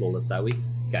haven't gone flawless that week,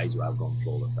 guys who have gone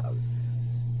flawless that week.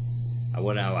 I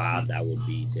wonder how hard that would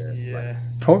be to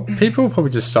People will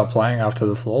probably just stop playing after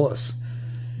the flawless.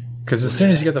 Because as soon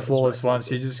as you get the flawless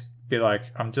once, you just be like,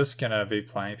 I'm just going to be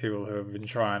playing people who have been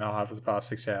trying hard for the past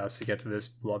 6 hours to get to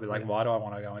this lobby. Like, why do I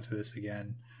want to go into this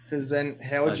again? Because then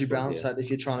how would you balance that if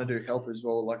you're trying to do help as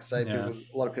well? Like, say a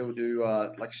lot of people do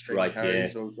like stream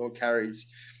carries or carries.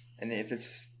 And if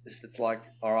it's like,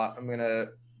 all right, I'm going to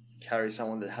carry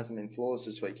someone that hasn't been flawless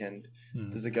this weekend,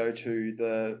 does it go to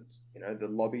the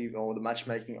lobby or the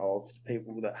matchmaking of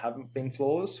people that haven't been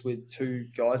flawless with 2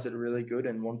 guys that are really good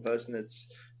and 1 person that's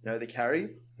the carry,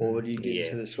 or do you get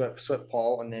into the sweat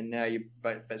pile and then now you're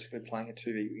basically playing a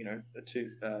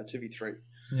 2v3?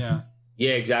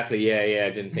 Yeah, exactly. Yeah, I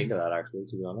didn't think of that actually,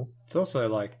 to be honest. It's also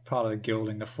like part of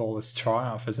gilding the flawless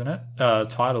triumph, isn't it?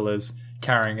 Title is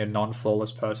carrying a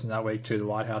non-flawless person that week to the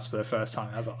lighthouse for the first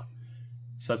time ever.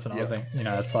 So that's another thing.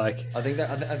 It's like, I think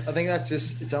that's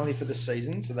just, it's only for the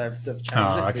season, so they've changed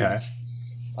it. Okay.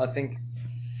 I think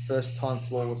first time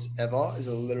flawless ever is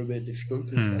a little bit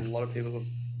difficult because a lot of people have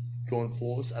gone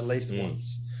flawless at least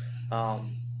once.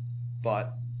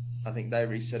 But I think they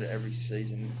reset it every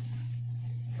season.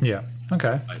 Yeah.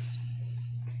 Okay.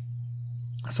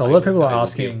 So a lot of people are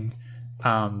asking.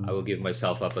 I will give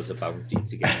myself up as a bounty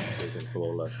to get into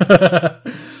flawless. A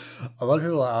lot of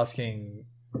people are asking,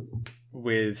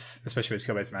 especially with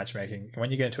skill-based matchmaking,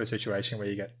 when you get into a situation where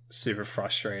you get super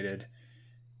frustrated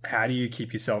how do you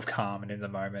keep yourself calm and in the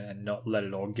moment and not let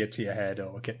it all get to your head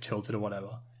or get tilted or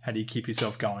whatever? How do you keep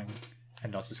yourself going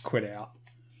and not just quit out?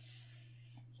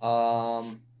 I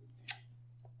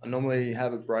normally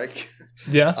have a break.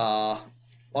 Yeah. I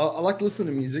like to listen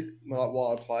to music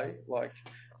while I play. Like,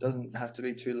 it doesn't have to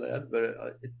be too loud, but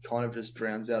it kind of just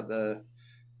drowns out the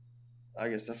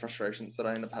frustrations that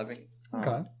I end up having.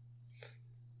 Okay.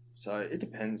 So it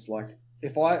depends. Like,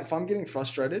 if I'm getting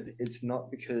frustrated, it's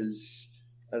not because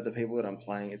of the people that I'm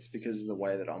playing. It's because of the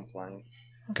way that I'm playing.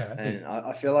 Okay. And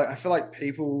I feel like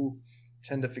people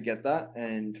tend to forget that,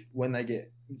 and when they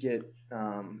get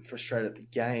frustrated at the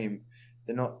game,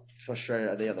 they're not frustrated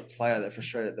at the other player. They're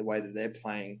frustrated at the way that they're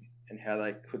playing and how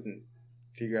they couldn't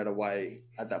figure out a way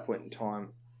at that point in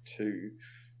time to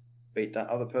beat that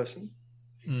other person.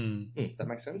 That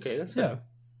makes sense. Okay, that's fair.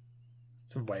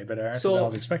 It's a way better answer than I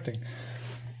was expecting.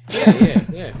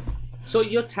 Yeah. So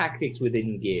your tactics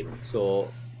within game.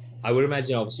 So I would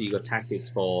imagine obviously you got tactics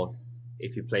for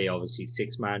if you play obviously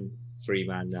 6-man,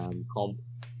 3-man comp,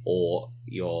 or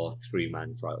your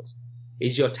 3-man trials.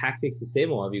 Is your tactics the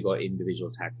same, or have you got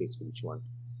individual tactics for each one?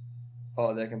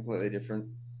 Oh, they're completely different.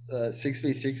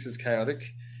 6v6 is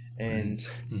chaotic, and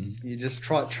you just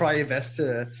try your best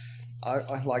to.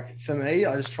 I like, for me,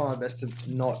 I just try my best to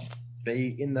not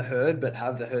be in the herd, but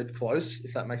have the herd close,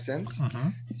 if that makes sense.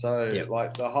 So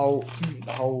like the whole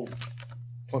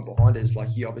point behind it is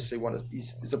like you obviously want to.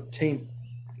 It's a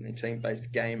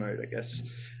team-based game mode, I guess.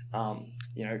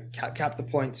 Cap the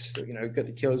points, get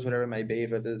the kills, whatever it may be,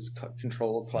 if there's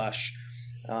control or clash.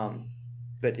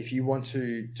 But if you want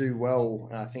to do well,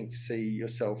 and I think see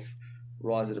yourself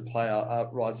rise as a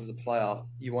player,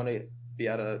 you want to be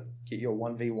able to get your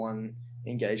 1v1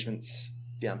 engagements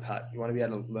down pat. You want to be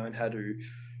able to learn how to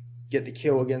get the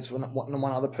kill against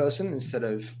one other person instead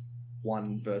of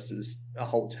one versus a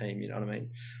whole team. You know what I mean?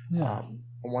 Yeah.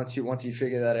 And once you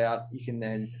figure that out, you can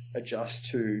then adjust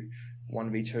to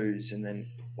 1v2s, and then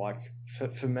like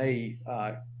for me,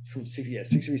 from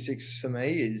 6v6 for me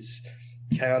is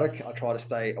chaotic. I try to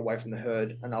stay away from the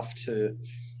herd enough to,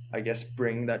 I guess,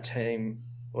 bring that team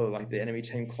or like the enemy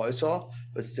team closer,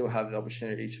 but still have the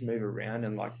opportunity to move around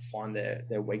and like find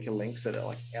their weaker links that are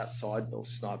like outside or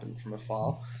sniping from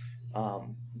afar.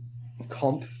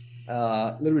 Comp,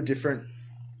 a little bit different.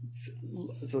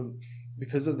 So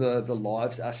because of the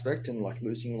lives aspect and like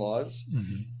losing lives,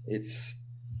 it's,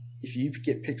 if you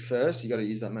get picked first, you got to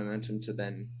use that momentum to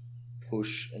then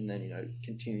push and then,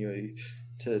 continue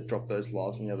to drop those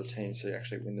lives on the other team so you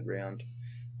actually win the round.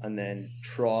 And then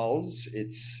trials,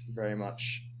 it's very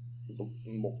much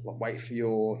wait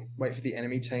for the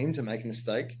enemy team to make a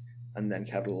mistake and then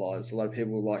capitalize. A lot of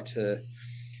people like to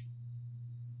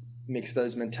mix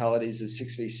those mentalities of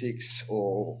 6v6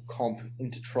 or comp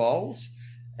into trials,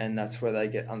 and that's where they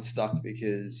get unstuck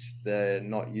because they're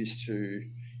not used to,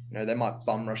 they might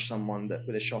bum rush someone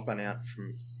with a shotgun out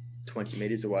from 20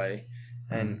 meters away,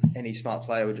 and any smart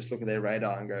player would just look at their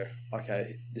radar and go,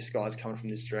 okay, this guy's coming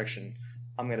from this direction.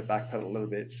 I'm going to backpedal a little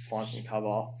bit, find some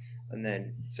cover, and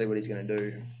then see what he's going to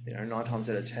do. 9 times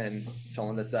out of 10,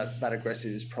 someone that's that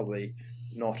aggressive is probably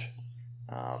not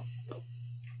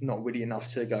witty enough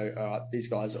to go, all right, these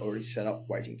guys are already set up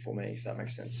waiting for me, if that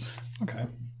makes sense. Okay.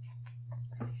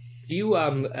 Do you,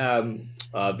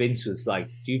 Vince was like,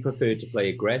 do you prefer to play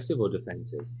aggressive or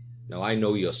defensive? Now, I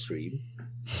know your stream.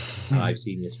 I've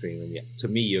seen your stream, and to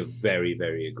me, you're very,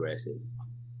 very aggressive.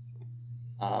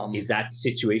 Is that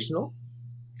situational?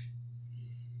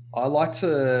 I like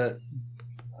to,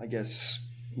 I guess,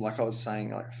 like I was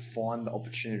saying, like find the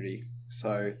opportunity.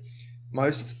 So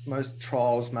most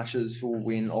trials matches will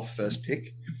win off first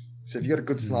pick. So if you've got a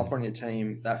good sniper on your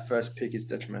team, that first pick is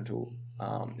detrimental.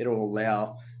 It'll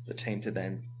allow the team to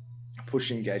then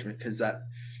push engagement because that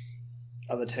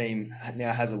other team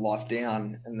now has a life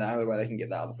down, and the only way they can get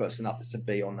that other person up is to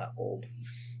be on that orb.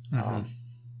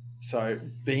 So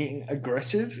being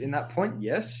aggressive in that point,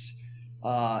 yes.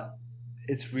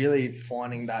 It's really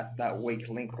finding that weak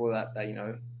link or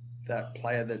that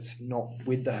player that's not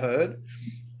with the herd,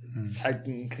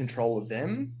 taking control of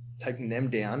them, taking them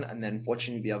down, and then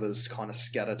watching the others kind of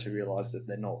scatter to realize that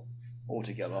they're not all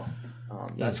together.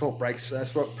 That's what breaks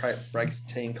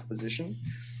team composition,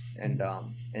 and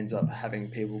ends up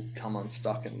having people come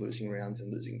unstuck and losing rounds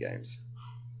and losing games.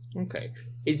 Okay.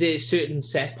 Is there certain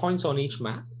set points on each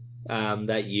map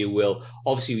that you will,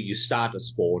 obviously you start a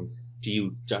spawn, do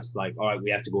you just like, all right, we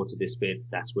have to go to this bit,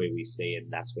 that's where we stay, and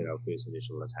that's where our first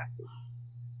initial attack is?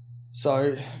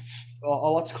 So I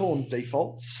like to call them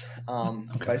defaults.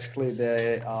 Basically,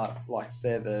 they're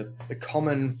the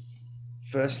common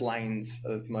first lanes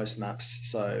of most maps.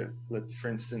 So, for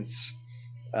instance,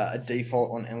 a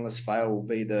default on Endless Vale will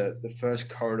be the first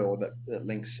corridor that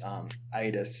links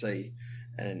A to C.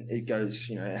 And it goes,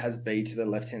 it has B to the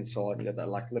left-hand side. You got that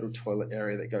like little toilet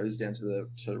area that goes down to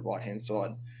the right-hand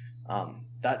side.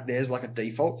 That there's like a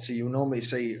default. So you'll normally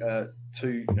see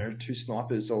two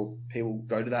snipers or people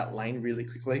go to that lane really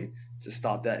quickly to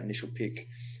start that initial pick.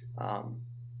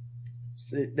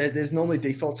 So there's normally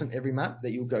defaults on every map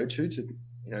that you'll go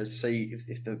to see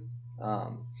if the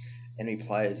enemy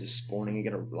players are spawning.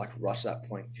 You're going to like rush that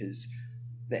point because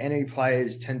the enemy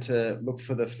players tend to look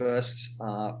for the first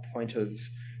point of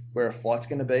where a fight's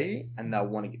going to be, and they'll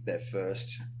want to get there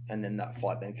first, and then that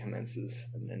fight then commences,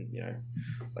 and then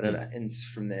whatever ends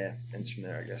from there,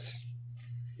 I guess.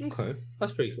 Okay,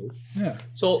 that's pretty cool. Yeah.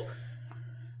 So,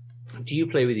 do you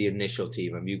play with the initial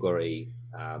team? Have you got a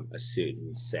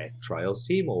certain set trials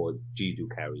team, or do you do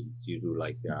carries? Do you do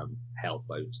like help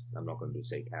out? I'm not going to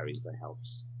say carries, but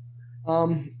helps.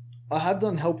 I have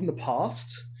done help in the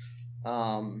past.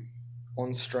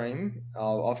 On stream,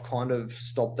 I've kind of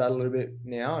stopped that a little bit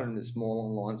now, and it's more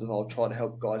along the lines of I'll try to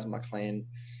help guys in my clan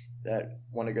that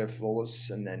want to go flawless,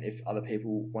 and then if other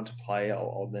people want to play,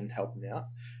 I'll then help them out.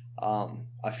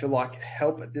 I feel like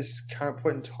help at this current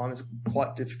point in time is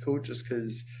quite difficult just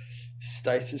because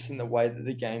stasis and the way that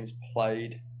the game's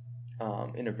played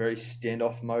in a very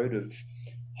standoff mode of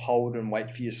hold and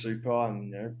wait for your super,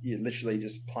 and you're literally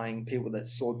just playing people that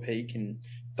sword peek and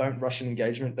don't rush an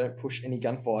engagement, don't push any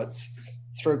gunfights,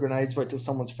 throw grenades, wait till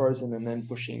someone's frozen, and then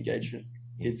push the engagement.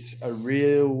 It's a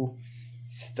real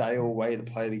stale way to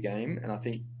play the game, and I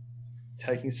think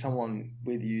taking someone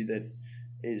with you that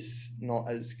is not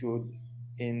as good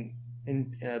in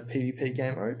a PvP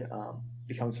game mode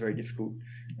becomes very difficult.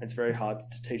 It's very hard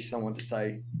to teach someone to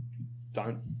say,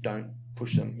 don't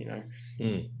push them,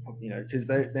 because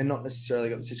they're not necessarily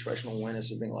got the situational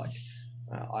awareness of being like,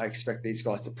 I expect these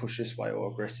guys to push this way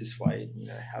or aggress this way,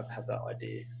 have that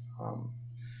idea.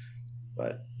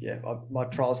 But yeah, my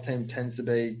trials team tends to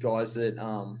be guys that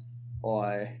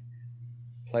I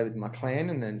play with my clan,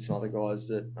 and then some other guys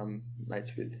that I'm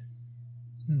mates with.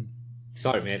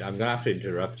 Sorry, mate, I'm gonna have to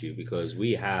interrupt you because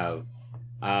we have.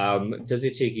 Does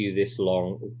it take you this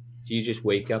long? Do you just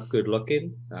wake up good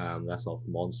looking? That's not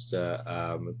monster.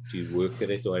 Do you work at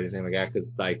it or anything like that?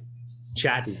 Because like,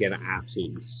 chat is getting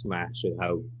absolutely smashed with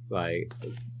how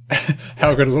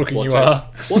how good looking you are.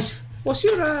 What's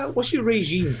your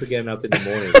regime for getting up in the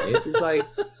morning? It's like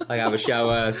have a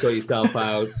shower, sort yourself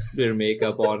out, bit of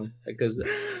makeup on, because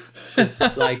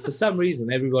like for some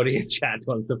reason everybody in chat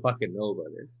wants to fucking know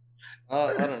about this.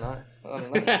 I don't know.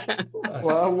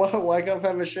 Well, wake up,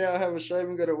 have a shower, have a shave,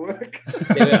 and go to work.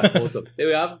 There we are. Awesome. There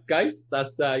we are, guys.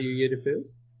 That's you hear the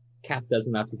first. Cap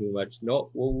doesn't have to do much. No,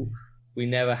 well, we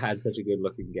never had such a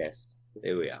good-looking guest.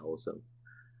 There we are. Awesome.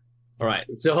 All right.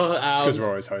 So it's because we're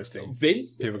always hosting.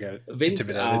 Vince, people get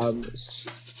intimidated.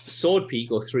 Sword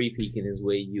peek or three peeking is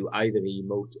where you either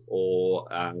emote or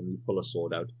you pull a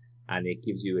sword out, and it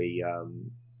gives you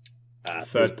a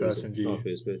third person view,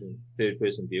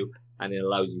 and it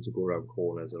allows you to go around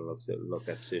corners and look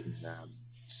at certain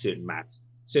maps,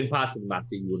 certain parts of the map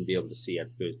that you wouldn't be able to see at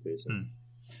first person.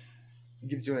 It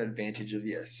gives you an advantage of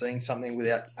seeing something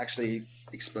without actually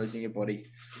exposing your body,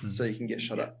 so you can get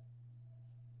shot at.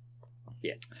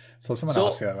 Yeah. So someone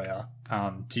asked earlier,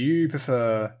 do you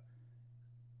prefer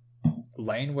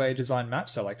laneway design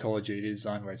maps, so like Call of Duty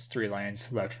design where it's 3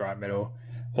 lanes, left, right, middle,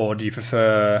 or do you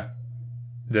prefer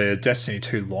the Destiny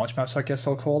 2 launch maps, I guess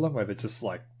I'll call them, where they're just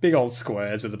like big old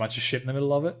squares with a bunch of shit in the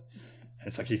middle of it? And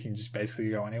it's like you can just basically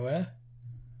go anywhere.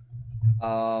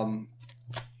 I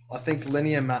think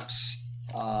linear maps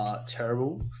are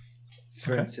terrible.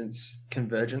 For instance,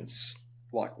 Convergence,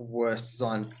 like worst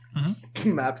designed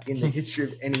map in the history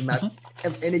of any map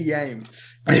of any game.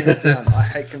 Hands down, I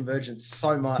hate Convergence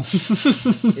so much.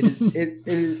 It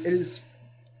is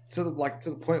to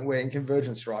the point where in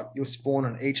Convergence, right, you'll spawn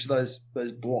on each of those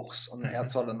blocks on the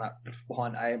outside of the map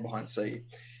behind A and behind C.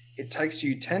 It takes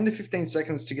you 10 to 15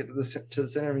 seconds to get to the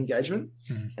center of engagement.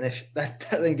 And if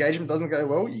that engagement doesn't go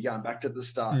well, you're going back to the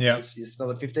start. Yeah. It's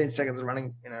another 15 seconds of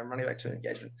running back to an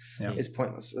engagement. Yeah. It's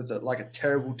pointless. It's like a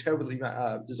terribly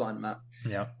designed map.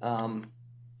 Yeah.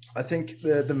 I think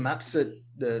the maps that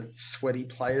the sweaty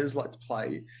players like to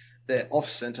play, they're off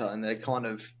center and they kind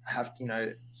of have,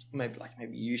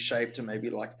 maybe U-shaped or maybe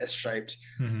like S-shaped,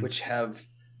 which have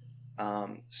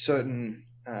certain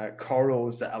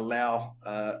corridors that allow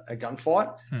a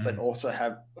gunfight, but also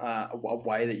have a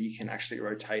way that you can actually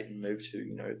rotate and move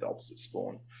to, the opposite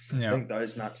spawn. I think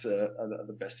those maps are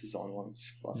the best design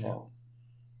ones by far.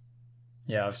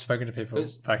 Yeah, I've spoken to people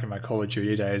back in my Call of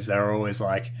Duty days. They're always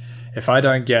like, if I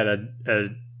don't get a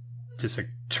just a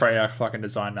Treyarch fucking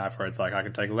design map where it's like I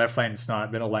can take left lane and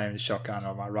snipe, middle lane and shotgun,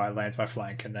 or my right lane's my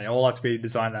flank, and they all have to be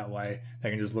designed that way. They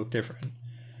can just look different.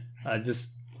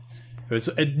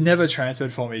 It never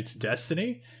transferred for me to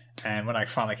Destiny, and when I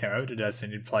finally came over to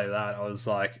Destiny to play that, I was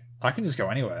like, I can just go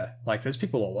anywhere. Like, there's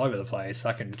people all over the place.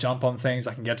 I can jump on things.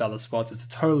 I can get to other spots. It's a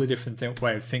totally different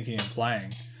way of thinking and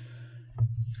playing.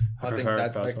 I think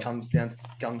that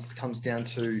comes down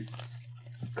to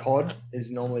COD is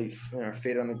normally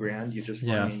feet on the ground. You're just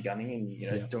running and gunning,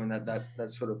 and doing that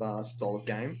sort of style of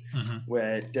game. Mm-hmm.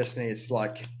 Where Destiny, it's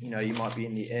like you might be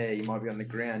in the air, you might be on the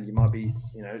ground, you might be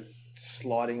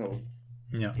sliding or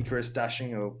Icarus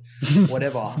dashing or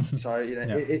whatever. So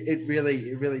it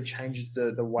really changes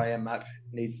the way a map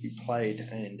needs to be played,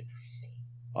 and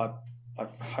I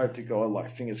hope to God,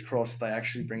 like fingers crossed, they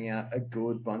actually bring out a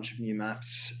good bunch of new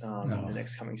maps in the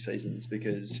next coming seasons,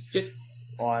 because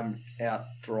I'm out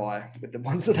dry with the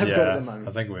ones that they've got at the moment.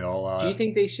 I think we all are. Do you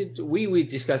think they should? We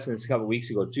discussed this a couple of weeks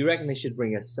ago. Do you reckon they should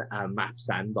bring a map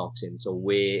sandbox in? So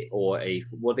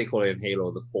what they call it in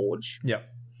Halo, the Forge. Yep.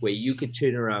 Where you could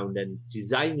turn around and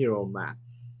design your own map,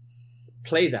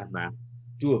 play that map,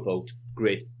 do a vote,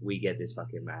 great, we get this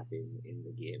fucking map in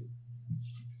the game.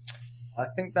 I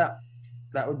think that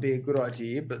would be a good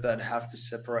idea, but they'd have to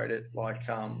separate it. Like,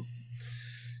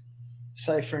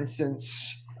 say for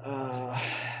instance, I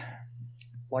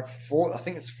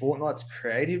think it's Fortnite's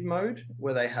creative mode,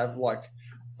 where they have like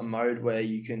a mode where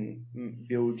you can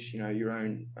build, your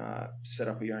own, set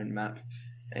up your own map,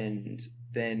 and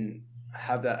then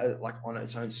have that like on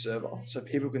its own server, so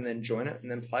people can then join it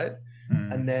and then play it,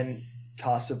 and then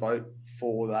cast a vote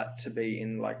for that to be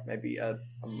in like maybe a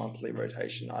monthly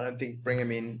rotation. I don't think bring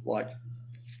them in like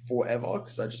forever,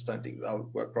 because I just don't think that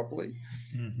would work properly.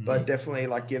 Mm-hmm. But definitely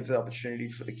like give the opportunity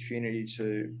for the community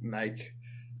to make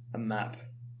a map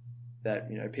that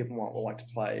people might like to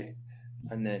play,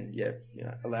 and then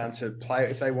allow them to play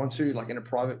if they want to, like in a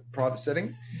private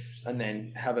setting, and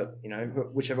then have it,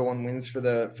 whichever one wins for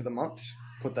the month,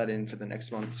 put that in for the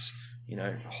next month's,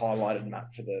 highlighted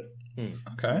map for the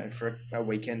for a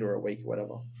weekend or a week,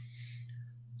 whatever.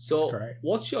 So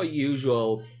what's your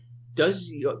usual? Does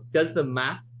the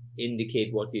map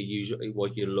indicate what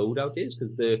your loadout is?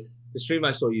 Because the stream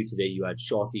I saw you today, you had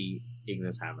Shorty,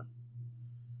 Ignis Hammer,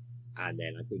 and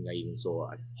then I think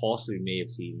I possibly may have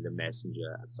seen the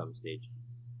Messenger at some stage.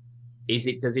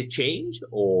 Does it change,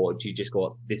 or do you just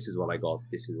go, this is what I got,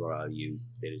 this is what I'll use,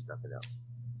 there is nothing else?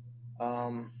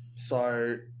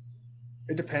 So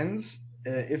it depends.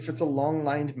 If it's a long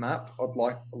laned map, I'd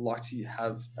like to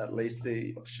have at least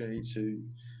the opportunity to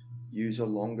use a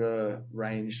longer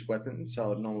ranged weapon.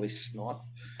 So I'd normally snipe.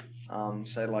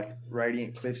 Say like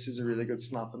Radiant Cliffs is a really good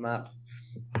sniper map.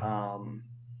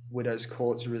 Widow's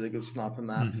Court's a really good sniper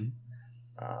map. Mm-hmm.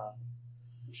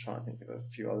 I'm trying to think of a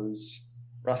few others.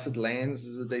 Rusted Lands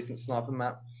is a decent sniper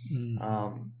map.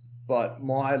 Mm-hmm. But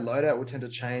my loadout will tend to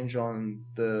change on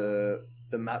the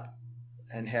map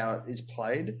and how it is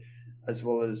played, as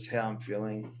well as how I'm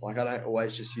feeling. Like, I don't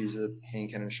always just use a hand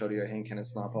cannon shotty or hand cannon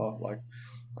sniper. Like,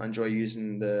 I enjoy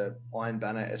using the Iron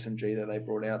Banner SMG that they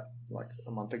brought out like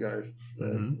a month ago,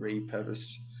 the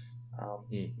repurposed,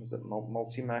 was it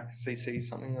Multimac CC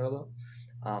something or other?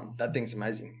 That thing's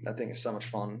amazing. That thing is so much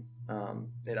fun.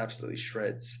 It absolutely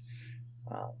shreds.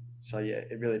 So yeah,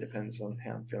 it really depends on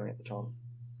how I'm feeling at the time.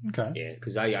 Okay. Yeah,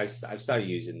 because I've started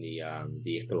using the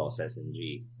Icalos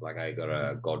SMG. Like, I got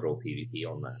a Godroll PvP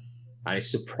on that, and it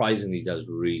surprisingly does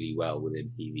really well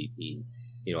within PvP.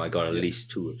 I got at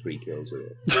least 2 or 3 kills with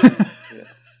it.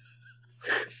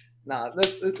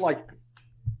 It's like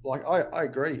I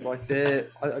agree. Like, I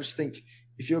just think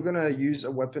if you're gonna use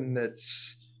a weapon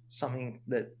that's something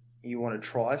that you want to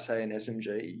try, say an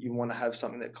SMG, you want to have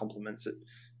something that complements it,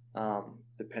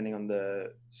 depending on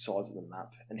the size of the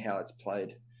map and how it's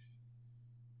played.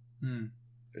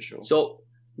 For sure. So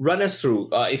run us through,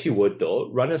 if you would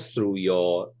though, run us through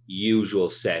your usual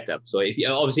setup. So if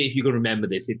you can remember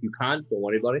this, if you can't, don't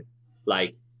worry about it.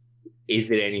 Like, is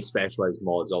there any specialized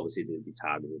mods? Obviously there'll be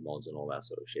targeted mods and all that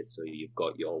sort of shit. So you've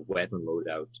got your weapon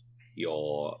loadout,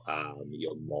 your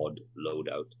mod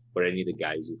loadout, for any of the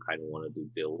guys who kind of want to do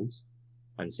builds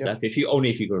and stuff. Yep. If you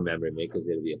can remember it, because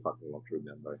it'll be a fucking lot to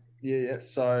remember. Yeah.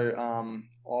 So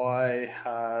I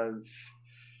have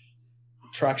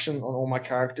traction on all my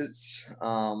characters.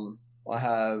 I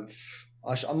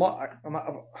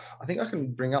think I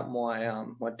can bring up my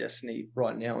my Destiny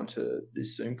right now into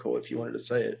this Zoom call if you wanted to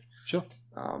see it. Sure.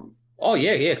 Oh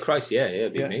yeah, Christ, yeah,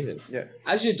 it'd be amazing. Yeah.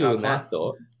 As you're doing that,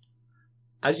 do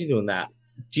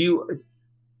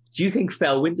you think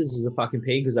Felwinter's is a fucking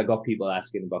pain? Because I got people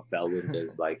asking about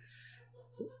Felwinter's, like.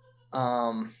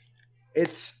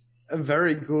 it's a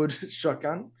very good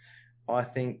shotgun. I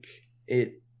think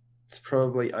it's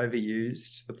probably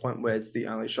overused to the point where it's the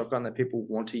only shotgun that people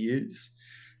want to use.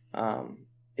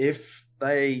 If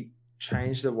they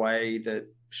change the way that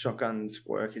shotguns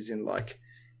work, is in like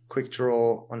quick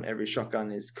draw on every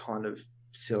shotgun is kind of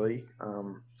silly.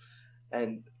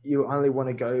 And you only want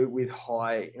to go with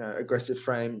high, aggressive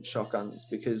frame shotguns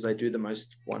because they do the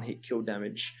most one-hit kill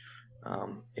damage.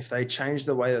 If they change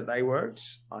the way that they worked,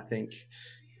 I think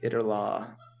it'll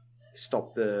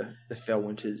stop the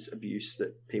Felwinter's abuse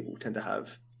that people tend to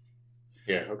have.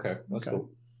 Yeah, okay. That's cool.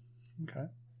 Okay.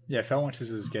 Yeah,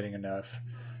 Felwinter's is getting a nerf.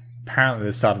 Apparently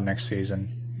the start of next season.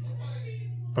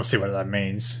 We'll see what that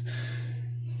means.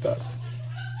 But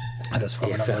that's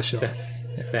probably not really sure.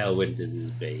 Felwinter's is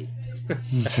B.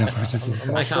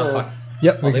 I'm sure.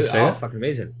 Yep, we can see it. Fucking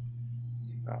amazing.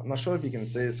 I'm not sure if you can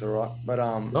see this all right, but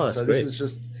so great. This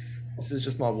is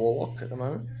just my Warlock at the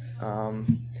moment.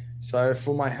 So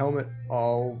for my helmet,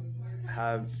 I'll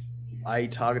have a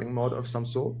targeting mod of some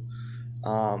sort,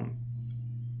 and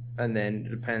then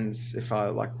it depends if I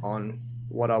like on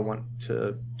what I want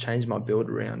to change my build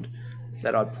around.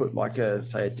 That I'd put like a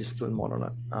discipline mod on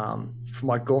it. For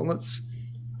my gauntlets,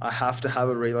 I have to have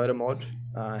a reloader mod.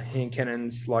 Hand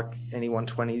cannons, like any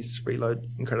 120s, reload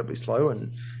incredibly slow,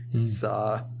 and it's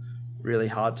really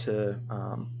hard to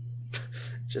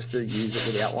just to use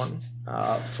it without one.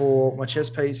 For my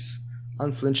chest piece,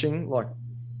 unflinching, like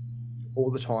all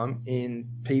the time. In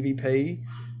PvP,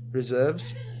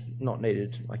 reserves not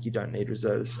needed. Like you don't need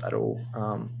reserves at all.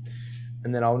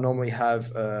 And then I'll normally have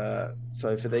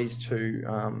so for these two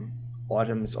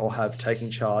items, I'll have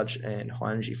taking charge and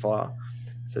high energy fire.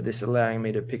 So this allowing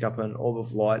me to pick up an orb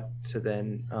of light to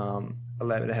then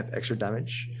allow me to have extra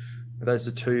damage. Those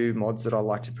are two mods that I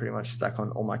like to pretty much stack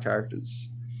on all my characters.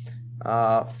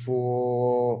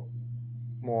 For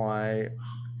my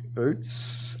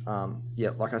boots,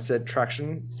 like I said,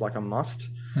 traction is like a must.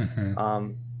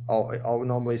 Mm-hmm. I'll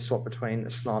normally swap between a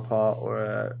sniper or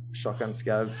a shotgun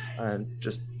scav, and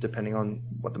just depending on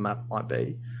what the map might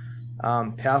be.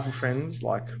 Powerful Friends,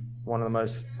 like one of the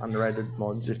most underrated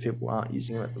mods if people aren't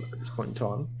using them at this point in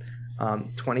time.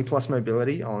 20 plus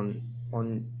mobility on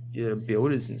your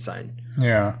build is insane.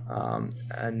 Yeah.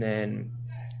 And then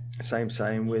same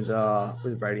with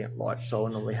Radiant Light. So I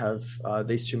normally have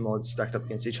these two mods stacked up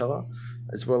against each other,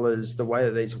 as well as the way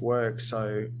that these work.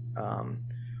 So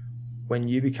when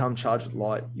you become charged with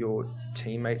light, your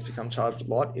teammates become charged with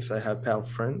light if they have Powerful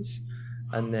Friends.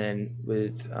 And then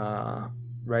with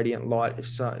Radiant Light,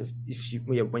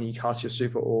 when you cast your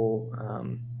super, or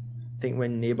I think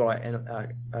when nearby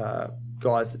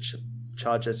guys that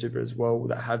charge their super as well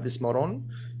that have this mod on,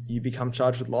 you become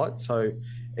charged with light. So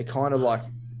it kind of like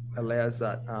allows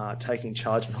that taking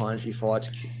charge and high energy fire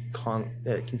to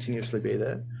continuously be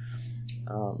there.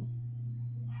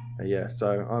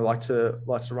 So I like to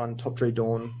run Top Tree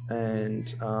Dawn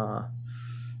and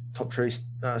Top Tree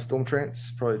Storm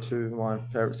Trance, probably two of my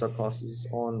favorite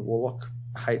subclasses on Warlock.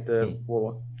 I hate the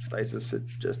Warlock stasis; it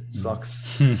just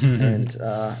sucks. And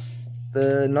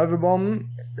the Nova Bomb,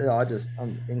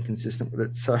 I'm inconsistent with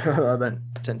it, so I don't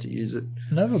tend to use it.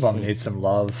 Nova Bomb needs some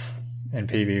love in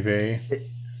PvP.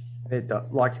 It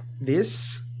like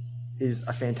this is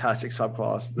a fantastic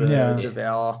subclass. The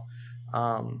Devour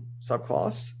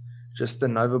subclass. Just the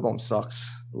Nova Bomb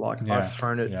sucks. Like I've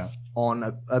thrown it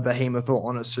on a behemoth or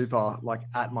on a super, like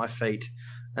at my feet,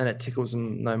 and it tickles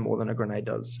them no more than a grenade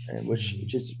does, and which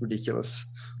is ridiculous.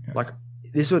 Yeah. Like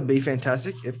this would be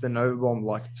fantastic if the Nova Bomb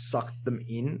like sucked them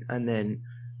in and then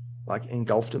like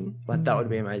engulfed them. Like that would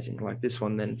be amazing. Like this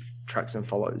one then tracks and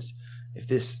follows. If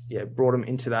this brought them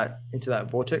into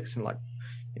that vortex, and like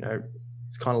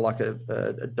it's kind of like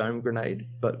a dome grenade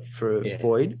but for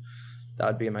void, that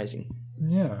would be amazing.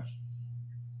 Yeah.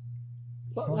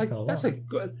 Like that's a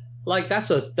good, like that's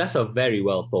a very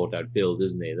well thought out build,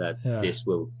 isn't it? That this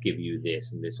will give you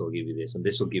this, and this will give you this, and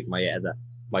this will give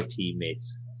my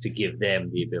teammates to give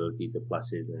them the ability to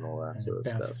plus it and all that sort of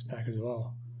stuff. Back as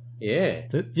well. Yeah.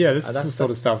 This is the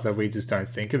sort of stuff that we just don't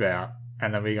think about,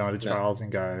 and then we go into trials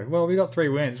and go, well, we got 3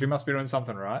 wins, we must be doing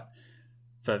something right.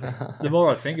 But the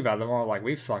more I think about it, the more like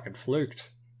we fucking fluked.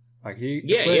 Like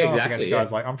exactly. Against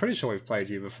guys, like I'm pretty sure we've played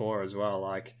you before as well.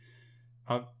 Like,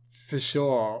 for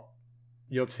sure,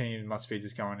 your team must be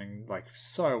just going in like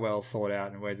so well thought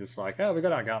out, and we're just like, oh, we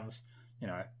got our guns.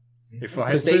 If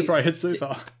I hit super, I hit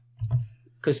super.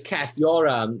 Because Kat, your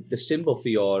the symbol for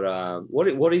your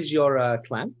what is your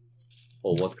clan,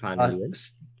 or what clan are you in?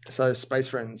 So Space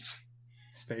Friends.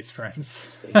 Space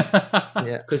Friends.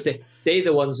 Yeah, because they're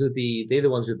the ones with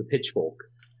the pitchfork.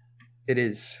 It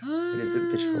is. It is a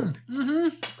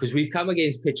pitchfork. Because we've come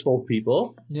against pitchfork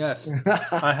people. Yes,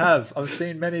 I have. I've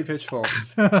seen many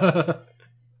pitchforks.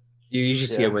 You usually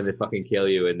see them when they fucking kill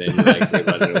you, and then like they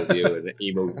run over you and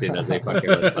emote in as they fucking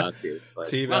run past you. Like,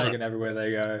 teabagging everywhere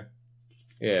they go.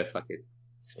 Yeah, fuck it.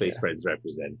 Space Friends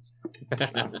represent.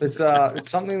 It's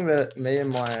something that me and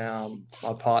my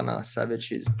my partner Savage,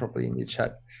 who's probably in your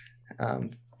chat,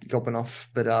 gobbing off.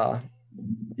 But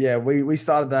yeah, we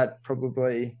started that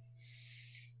probably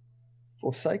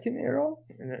Forsaken era,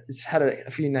 and it's had a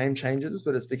few name changes,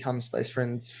 but it's become Space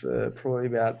Friends for probably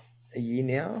about a year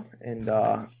now, and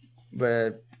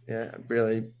we're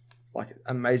really like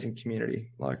amazing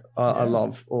community. Like I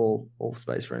love all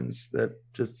Space Friends. They're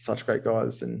just such great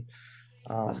guys, and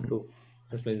that's cool.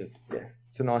 That's amazing. Yeah,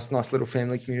 it's a nice little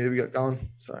family community we got going.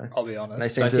 So I'll be honest,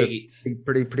 they seem to be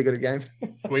pretty good at game.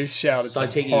 We've shouted some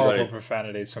horrible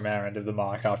profanities from our end of the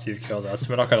mic after you've killed us.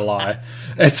 We're not going to lie,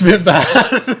 it's been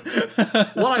bad.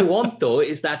 What I want though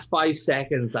is that 5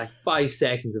 seconds, like 5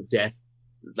 seconds of death,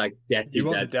 like death. You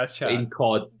want the death chat in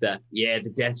COD? The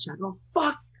death chat. Oh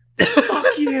fuck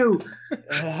you!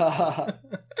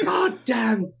 God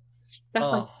damn!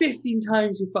 That's like 15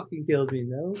 times you fucking killed me,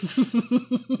 though.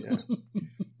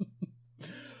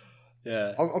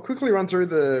 Yeah. I'll quickly run through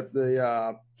the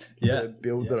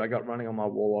build that I got running on my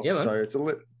Warlock. Yeah, so it's a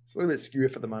little bit skew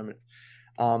for the moment.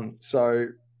 So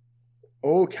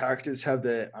all characters have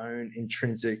their own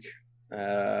intrinsic.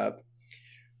 How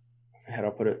do I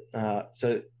put it?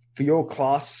 So for your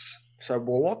class, so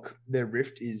Warlock, their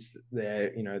rift is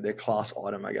their class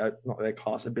item. Not their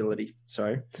class ability.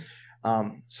 Sorry.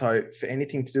 So for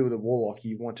anything to do with a Warlock,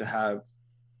 you want to have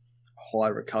high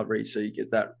recovery, so you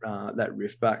get that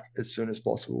rift back as soon as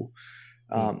possible.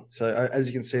 So as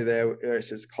you can see there, it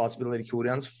says class ability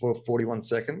cooldowns for 41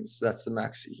 seconds. That's the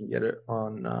max you can get it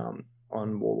on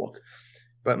Warlock.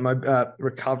 But my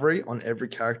recovery on every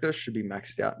character should be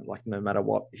maxed out, like no matter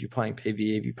what. If you're playing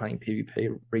PvE, if you're playing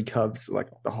PvP, recov's like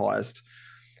the highest.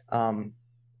 And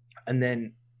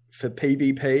then for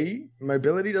PvP,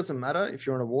 mobility doesn't matter if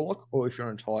you're on a Warlock or if you're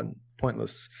on a Titan.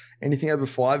 Pointless. Anything over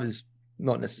 5 is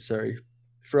not necessary.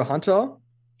 For a Hunter,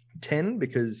 10,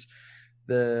 because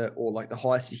the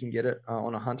highest you can get it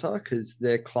on a Hunter, because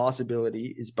their class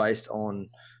ability is based on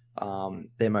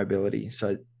their mobility.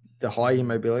 So the higher your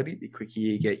mobility, the quicker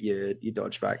you get your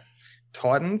dodge back.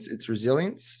 Titans, it's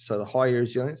resilience. So the higher your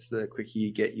resilience, the quicker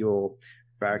you get your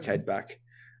barricade back.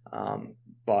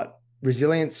 But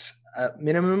resilience at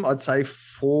minimum, I'd say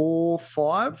 4,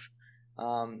 5.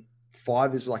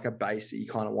 5 is like a base that you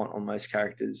kind of want on most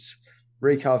characters.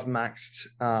 Recov maxed.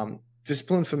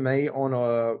 Discipline for me on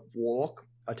a Warlock,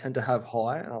 I tend to have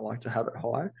high, and I like to have it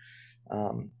high.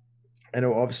 And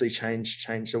it'll obviously change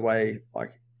the way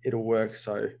like it'll work.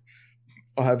 So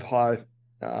I have high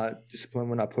discipline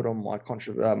when I put on my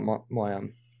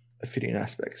Ophidian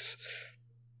aspects,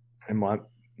 and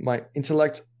my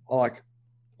intellect. Like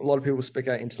a lot of people speak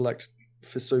out intellect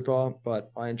for super,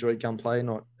 but I enjoy gunplay,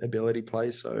 not ability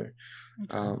play. So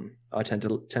I tend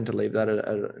to leave that at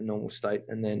a normal state.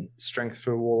 And then strength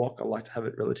for a Warlock, I like to have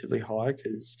it relatively high,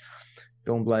 because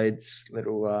Dawnblade's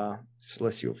little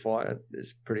celestial fire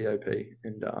is pretty OP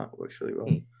and works really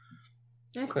well.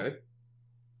 Okay,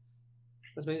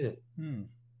 that's amazing.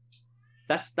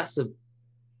 That's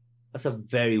a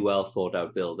very well thought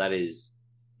out build. That is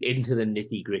into the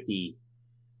nitty gritty.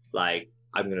 Like,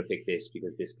 I'm going to pick this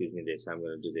because this gives me this. I'm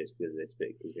going to do this because this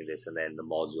gives me this. And then the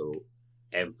mods will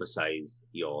emphasize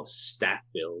your stat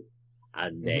build,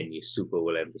 and then your super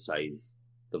will emphasize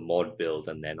the mod build,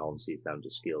 and then obviously it's down to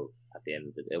skill at the end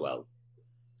of the day. Well,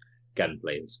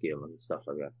 gunplay and skill and stuff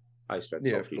like that. High strength.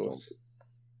 Yeah, of course.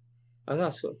 Oh,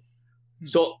 that's good.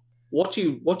 So what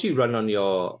do you run on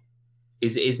your?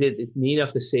 Is it near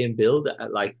enough the same build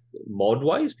like mod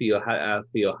wise for your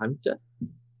hunter?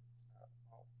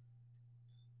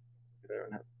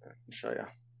 Show you.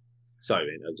 Sorry,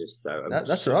 man.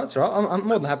 That's all right. That's all right. I'm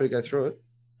more than happy to go through it.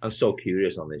 I'm so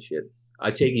curious on this shit.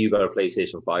 I take it you got a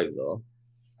PlayStation 5 though.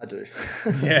 I do.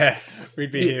 Yeah,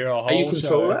 we'd be here a whole Are you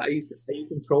controller? Are you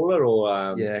controller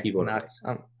or keyboard?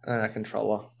 I'm a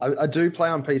controller. I do play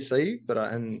on PC, but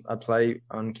I play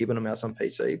on keyboard and mouse on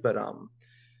PC. But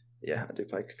yeah, I do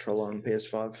play controller on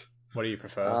PS5. What do you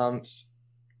prefer?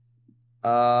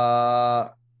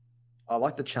 I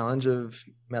like the challenge of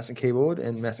mouse and keyboard,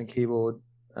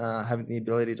 having the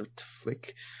ability to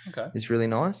flick is really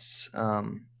nice.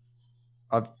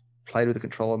 I've played with a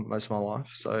controller most of my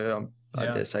life, so I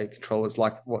dare say controller's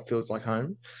like what feels like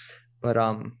home. But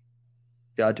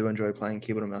I do enjoy playing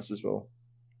keyboard and mouse as well.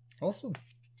 Awesome.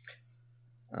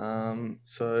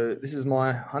 So this is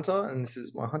my hunter, and this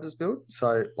is my hunter's build.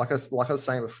 So like I was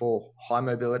saying before, high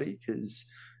mobility because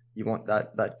you want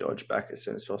that dodge back as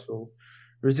soon as possible.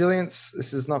 Resilience.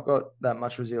 This has not got that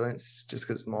much resilience, just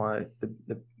because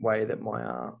the way that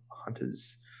my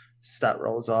hunter's stat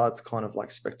rolls are, it's kind of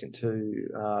like spec'd into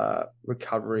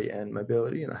recovery and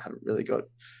mobility, and I haven't really got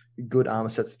good armor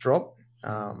sets to drop.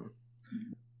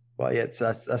 But yeah, so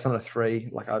that's on a 3.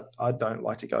 Like I don't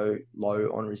like to go low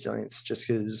on resilience just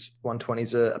because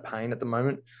 120s are a pain at the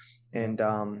moment, and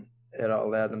it'll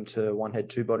allow them to one head,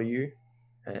 two body you,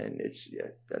 and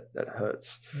that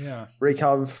hurts. Yeah.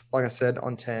 Recov, like I said,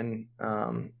 on 10.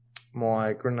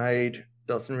 My grenade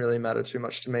doesn't really matter too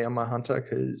much to me on my hunter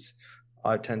because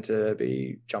I tend to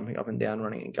be jumping up and down,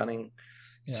 running and gunning.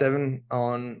 Yeah. 7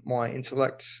 on my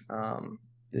intellect.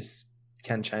 This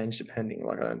can change depending.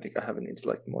 Like I don't think I have an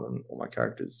intellect mod on all my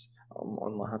characters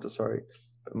on my hunter. Sorry,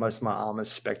 but most of my armor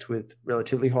is spec'd with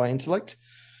relatively high intellect.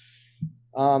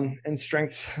 And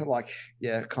strength, kind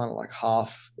of like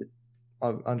half.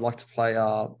 I'd like to play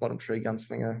bottom tree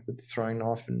gunslinger with the throwing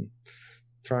knife and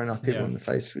throwing up people in the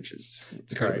face, which is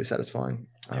incredibly satisfying.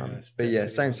 But yeah,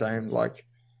 same. Like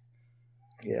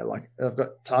I've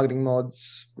got targeting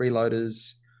mods,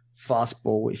 reloaders,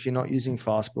 fastball. If you're not using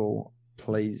fastball,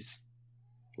 please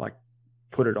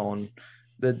put it on.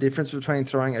 The difference between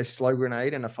throwing a slow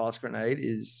grenade and a fast grenade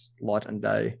is light and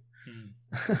day.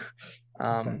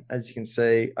 As you can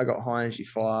see, I got high energy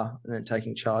fire and then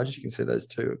taking charge. You can see those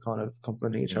two are kind of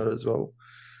complementing each other as well.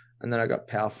 And then I got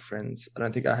powerful friends. I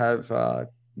don't think I have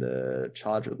the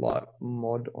charge with light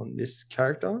mod on this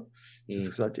character just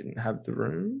because I didn't have the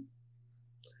room.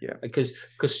 Yeah, because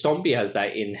Stompy has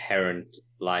that inherent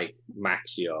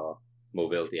max your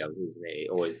mobility, isn't it?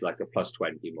 Always like a plus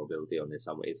 20 mobility on this.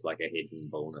 It's like a hidden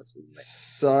bonus, isn't it?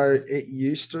 So it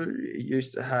used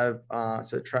to have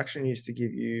so traction used to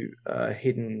give you a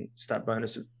hidden stat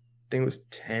bonus of, I think it was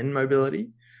 10 mobility,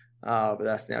 but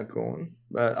that's now gone.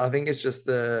 But I think it's just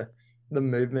the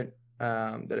movement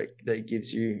that it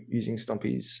gives you using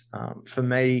Stompies. For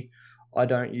me, I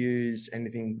don't use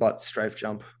anything but strafe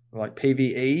jump. Like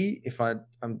PvE, if I'm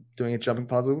doing a jumping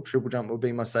puzzle, triple jump will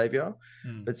be my savior.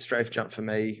 But strafe jump for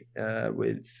me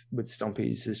with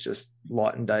Stompies is just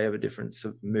light and day of a difference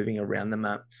of moving around the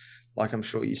map. Like I'm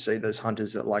sure you see those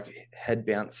hunters that head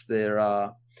bounce their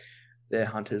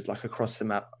hunters across the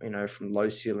map, from low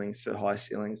ceilings to high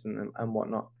ceilings and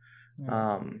whatnot.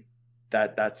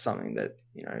 That's something that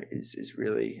is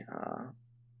really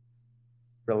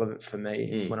relevant for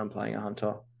me when I'm playing a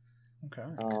hunter. Okay.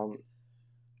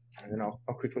 And then I'll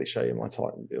quickly show you my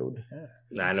Titan build. Yeah.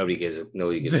 Nah, nobody gives a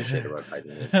shit about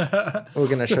Titan. We're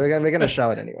gonna show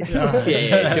it anyway.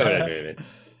 Yeah, show it anyway.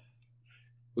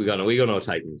 We got no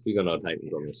Titans. We got no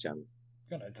Titans on this channel.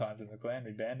 We got no Titans in the clan.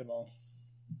 We banned them all.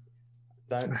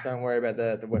 Don't worry about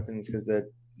the weapons because they're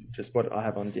just what I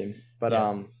have on Dim. But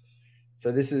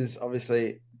so this is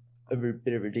obviously a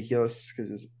bit of ridiculous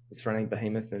because it's running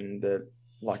Behemoth and the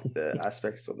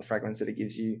aspects or the fragments that it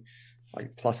gives you.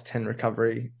 Plus 10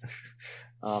 recovery.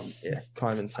 Kind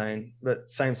of insane. But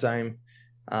same.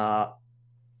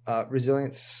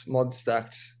 Resilience mod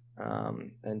stacked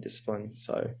and discipline.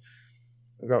 So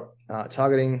we've got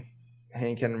targeting,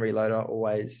 hand cannon reloader,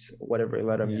 always whatever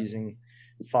reloader I'm using.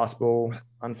 Fastball,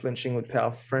 unflinching with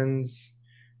powerful friends,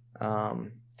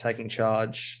 taking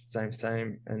charge,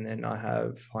 same. And then I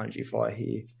have high energy fire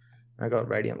here. I got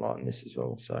radiant light in this as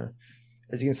well. So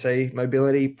as you can see,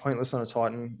 mobility, pointless on a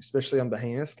Titan, especially on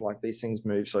Behemoth. These things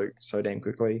move so damn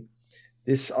quickly.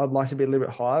 This, I'd like to be a little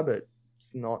bit higher, but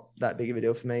it's not that big of a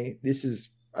deal for me. This is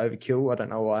overkill. I don't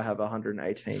know why I have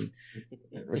 118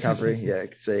 recovery. Yeah,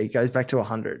 see, it goes back to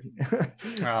 100.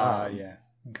 Yeah.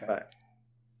 Okay. But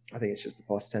I think it's just the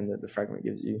plus 10 that the fragment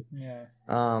gives you. Yeah.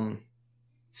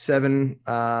 7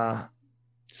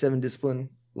 discipline,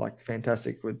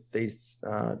 fantastic with these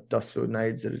dust-filled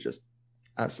nades that are just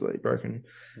absolutely broken.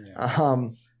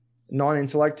 9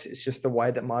 intellect is just the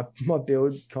way that my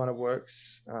build kind of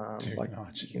works.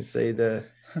 You can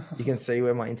see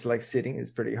where my intellect's sitting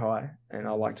is pretty high, and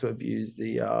I like to abuse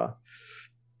the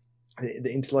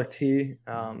intellect here.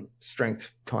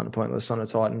 Strength kind of pointless on a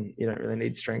Titan. You don't really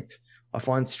need strength. I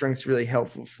find strength's really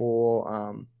helpful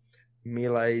for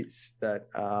melees that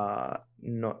are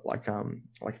not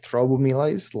throwable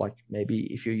melees,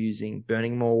 maybe if you're using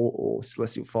Burning Maul or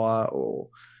Celestial Fire or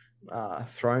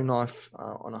throwing knife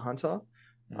on a hunter.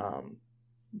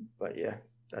 But yeah,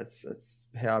 that's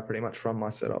how I pretty much run my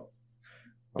setup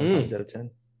 9 times out of 10.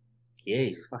 Yeah,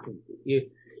 he's fucking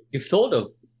you've thought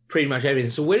of pretty much everything.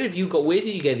 So where did you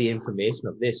get the information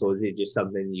of this, or is it just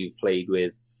something you played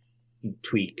with,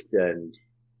 tweaked, and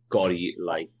gaudy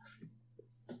like?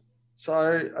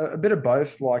 So a bit of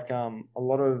both. Like a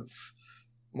lot of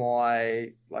my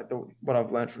what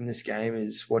I've learned from this game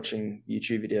is watching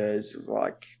YouTube videos of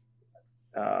like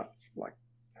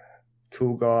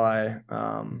Cool Guy,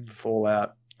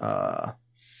 Fallout,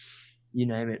 you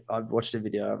name it. I've watched a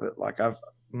video of it. Like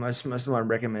most of my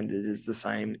recommended is the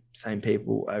same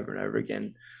people over and over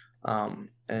again.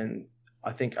 And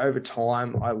I think over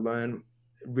time I learn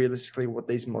realistically what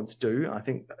these mods do. I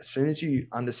think as soon as you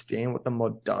understand what the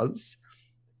mod does,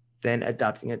 then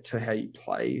adapting it to how you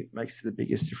play makes the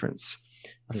biggest difference.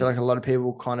 I feel like a lot of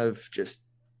people kind of just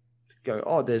go,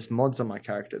 oh, there's mods on my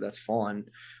character, that's fine.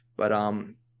 But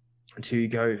until you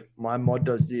go, my mod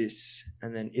does this,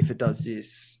 and then if it does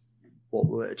this, what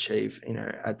will it achieve?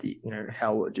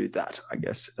 How will it do that? I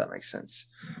guess, if that makes sense.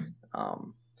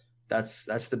 That's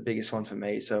the biggest one for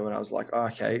me. So when I was like, oh,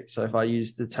 okay, so if I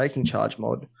use the taking charge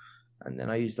mod, and then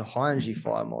I use the high energy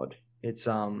fire mod, it's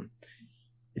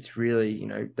really,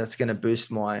 that's going to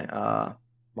boost my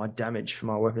my damage for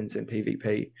my weapons in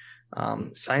PvP.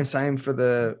 Same for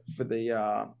the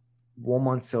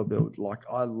Warmind Cell build. Like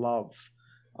I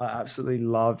absolutely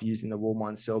love using the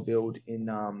Warmind Cell build in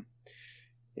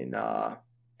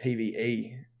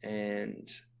PvE,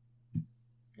 and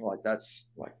that's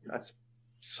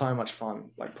so much fun.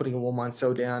 Like putting a Warmind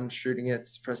Cell down, shooting it,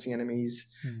 suppressing enemies,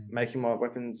 making my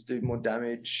weapons do more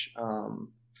damage. And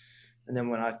then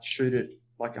when I shoot it,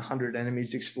 like 100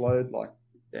 enemies explode. Like,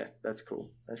 yeah, that's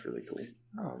cool. That's really cool.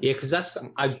 Because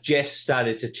I've just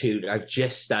started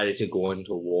to go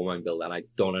into a Warmind build, and I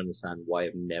don't understand why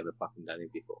I've never fucking done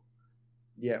it before.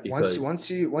 Yeah, because once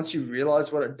you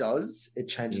realize what it does, it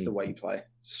changes the way you play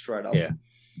straight up. Yeah.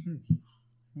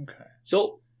 Okay.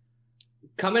 So,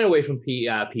 coming away from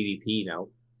PvP now,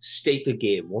 state of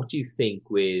game. What do you think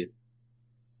with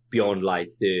Beyond Light,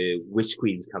 the Witch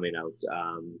Queen's coming out,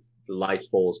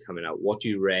 Lightfall's coming out? What do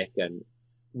you reckon?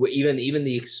 Even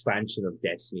the expansion of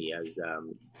Destiny as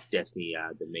Destiny,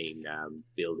 the main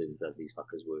buildings that these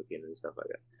fuckers work in and stuff like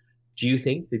that. Do you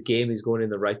think the game is going in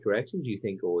the right direction? Do you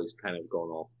think it's kind of gone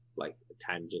off like a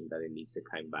tangent that it needs to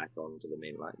come back onto the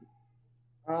main line?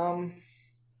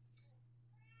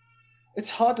 It's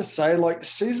hard to say. Like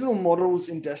seasonal models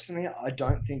in Destiny, I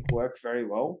don't think work very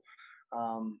well.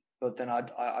 But then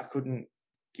I couldn't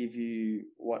give you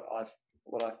what I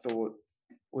thought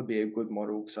would be a good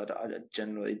model, because I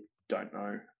generally don't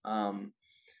know.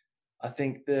 I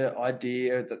think the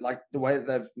idea that like the way that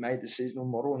they've made the seasonal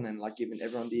model and then like given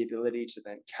everyone the ability to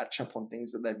then catch up on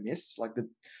things that they've missed, like the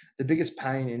biggest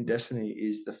pain in Destiny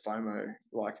is the FOMO,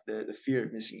 like the fear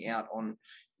of missing out on,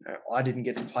 I didn't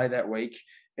get to play that week.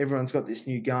 Everyone's got this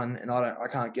new gun and I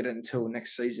can't get it until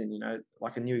next season,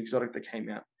 like a new exotic that came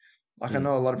out. Like I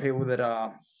know a lot of people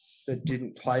that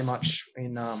didn't play much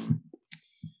in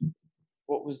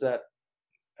what was that?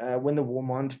 When the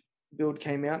Warmind build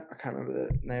came out, I can't remember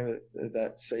the name of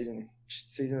that season.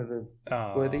 Season of the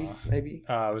Worthy, maybe.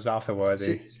 It was after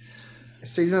Worthy.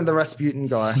 Season of the Rasputin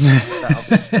guy.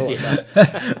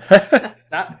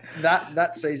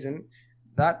 that season,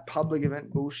 that public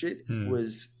event bullshit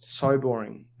was so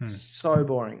boring, so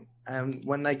boring. And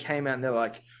when they came out and they're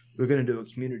like, we're going to do a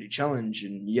community challenge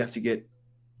and you have to get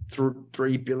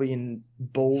 3 billion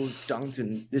balls dunked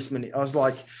and this many, I was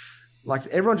like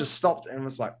everyone just stopped and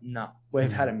was like, nah,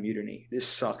 we've had a mutiny. This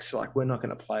sucks. Like, we're not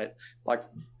going to play it. Like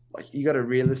you got to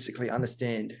realistically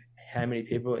understand how many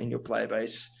people in your player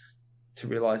base to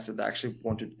realize that they actually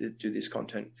want to do this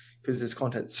content, because this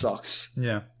content sucks.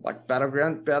 Yeah. Like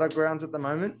battlegrounds at the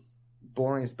moment,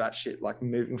 boring as batshit. Like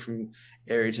moving from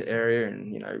area to area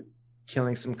and,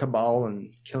 killing some cabal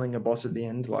and killing a boss at the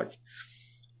end. Like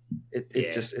they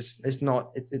need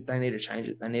to change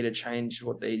it. They need to change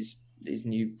what these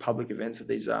new public events or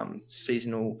these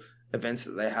seasonal events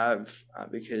that they have,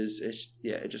 because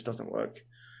it just doesn't work.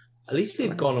 At least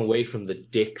they've gone away from the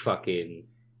dick fucking,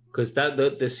 because that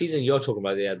the season you're talking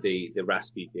about, they had the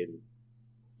Rasputin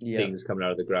things coming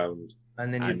out of the ground,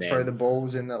 and then you throw the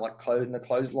balls in the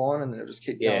clothesline, and then it just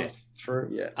keep going through.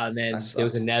 Yeah, and then there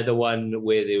was another one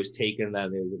where they was taken,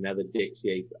 and there was another dick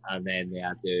shape, and then they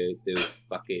had the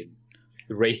fucking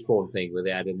the Wraithborn thing where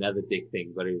they had another dick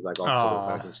thing, but it was like off to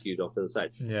the fucking skewed off to the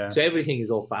side. Yeah. So everything is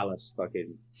all phallus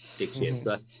fucking dick shit.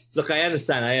 But look, I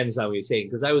understand what you're saying,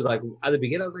 because I was like, at the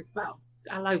beginning, I was like,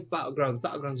 I like Battlegrounds.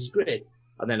 Battlegrounds is great.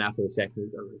 And then after the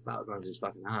second, I was like, Battlegrounds is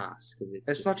fucking ass.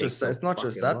 It's not just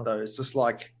that though. It's just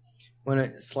like when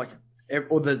it's like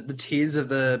all the tiers of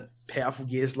the powerful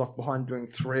gears locked behind doing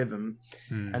 3 of them,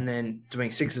 and then doing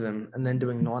 6 of them, and then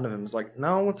doing 9 of them. It's like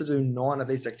no one wants to do 9 of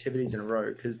these activities in a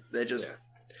row, because they're just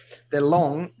they're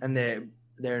long and they're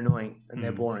annoying and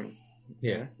they're boring.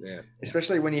 Yeah, yeah.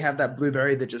 Especially when you have that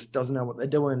blueberry that just doesn't know what they're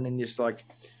doing, and you're just like,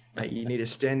 mate, you need to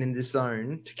stand in this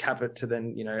zone to cap it to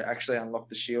then, actually unlock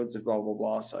the shields of blah, blah,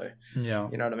 blah. So, yeah.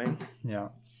 You know what I mean? Yeah.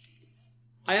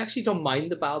 I actually don't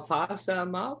mind the battle pass,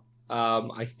 Marv.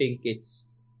 I think it's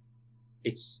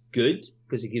good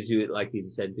because it gives you like the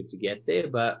incentive to get there,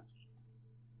 but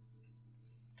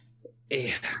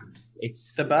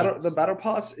it's the battle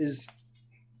pass is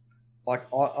like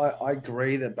I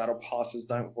agree that battle passes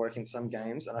don't work in some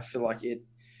games, and I feel like it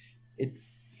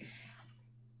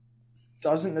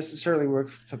doesn't necessarily work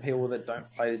for people that don't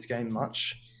play this game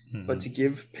much. Mm-hmm. But to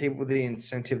give people the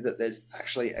incentive that there's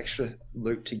actually extra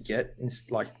loot to get,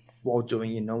 like while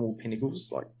doing your normal pinnacles,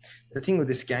 like the thing with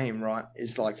this game, right,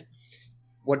 is like,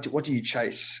 what do you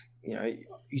chase?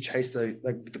 You chase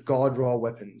the god roll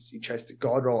weapons, you chase the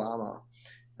god roll armor,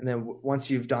 and then once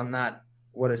you've done that,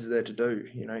 what is there to do?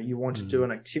 You want to do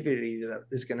an activity that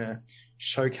is going to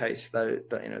showcase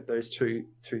those two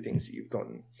things that you've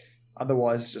gotten.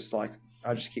 Otherwise, it's just like,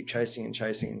 I just keep chasing and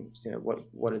chasing.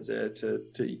 What is there to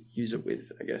use it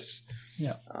with? I guess.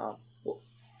 Yeah.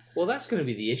 Well, that's going to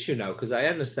be the issue now, because I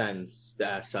understand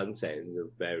Sunset is a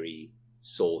very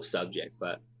sore subject,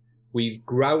 but we've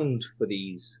ground for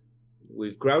these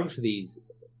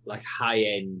like high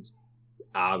end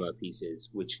armor pieces,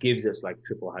 which gives us like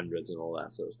 300s and all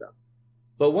that sort of stuff.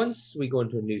 But once we go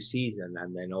into a new season,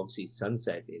 and then obviously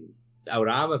sunsetting, our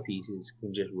armor pieces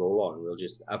can just roll on. We'll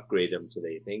just upgrade them to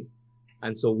their thing.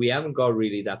 And so we haven't got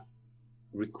really that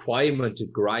requirement to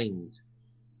grind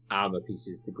armor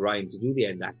pieces to do the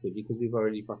end activity, because we've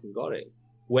already fucking got it.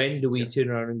 When do we turn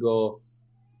around and go,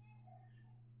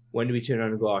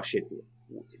 oh shit,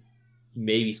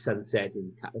 maybe sunset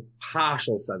and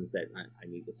partial sunset, I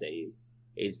need to say,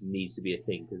 needs to be a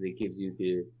thing, because it gives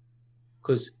you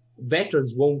because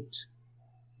veterans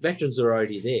are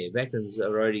already there. Veterans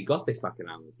have already got their fucking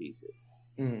armor pieces.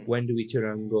 When do we turn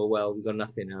around and go, well, we've got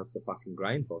nothing else to fucking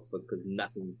grind for, because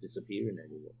nothing's disappearing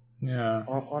anymore? Yeah.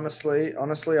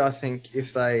 Honestly, I think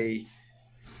if they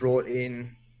brought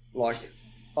in, like,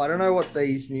 I don't know what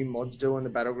these new mods do in the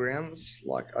battlegrounds.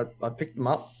 Like, I picked them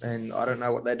up, and I don't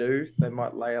know what they do. They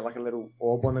might lay like a little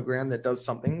orb on the ground that does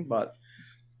something, but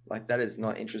like that is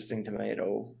not interesting to me at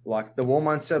all. Like the War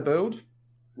Mindset build,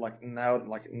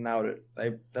 nailed it.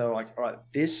 They're like, all right,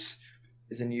 this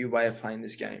is a new way of playing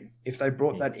this game. If they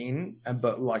brought that in,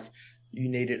 but like you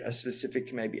needed a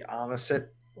specific maybe armor set,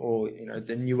 or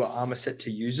the newer armor set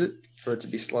to use it for it to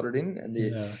be slotted in, and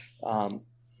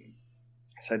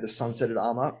say the sunsetted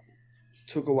armor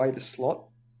took away the slot,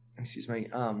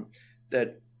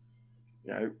 that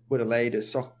would allow you to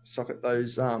socket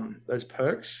those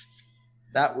perks,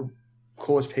 that would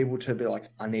cause people to be like,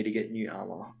 I need to get new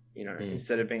armor,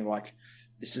 instead of being like,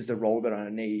 this is the role that I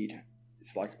need.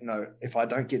 It's like, no, if I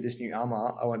don't get this new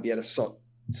armor, I won't be able to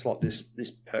slot this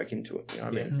perk into it. You know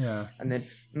what I mean? Yeah. And then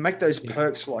make those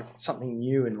perks like something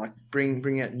new, and like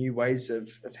bring out new ways of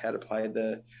how to play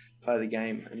the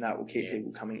game, and that will keep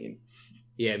people coming in.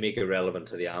 Yeah, make it relevant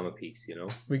to the armor piece.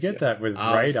 We get that with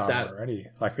raid armor already.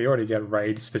 Like we already get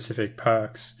raid specific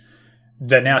perks.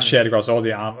 They're now shared across all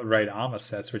the raid armor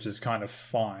sets, which is kind of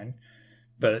fine.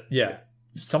 But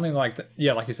something like that.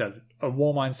 Yeah, like you said, a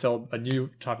new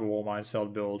type of War Mind Cell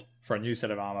build for a new set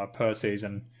of armor per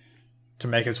season to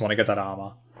make us want to get that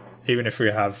armor, even if we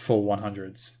have full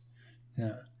 100s.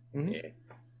 Yeah. Mm-hmm.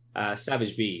 Yeah.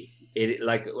 Savage V. It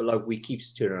like we keep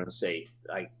turning around and say,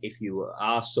 like, if you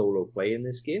are solo playing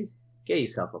this game, get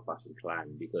yourself a fucking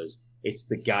clan, because it's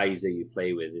the guys that you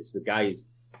play with. It's the guys.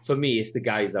 For me, it's the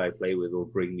guys that I play with will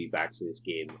bring me back to this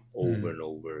game over and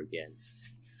over again.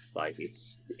 Like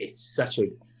it's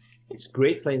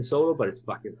great playing solo, but it's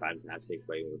fucking fantastic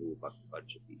playing with a whole fucking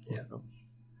bunch of people. Yeah.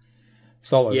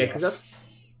 Solo. Yeah, because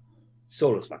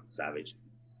solo's fucking savage.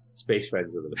 Space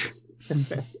friends are the best.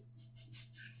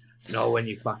 No, when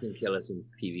you fucking kill us in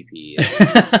PvP.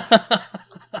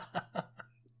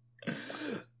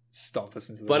 Stomp us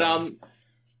into the ground.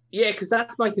 Yeah, because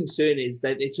that's my concern, is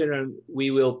that we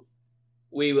will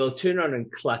turn around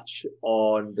and clutch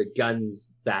on the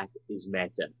guns that is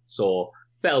meta. So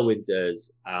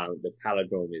Fellwinter's, the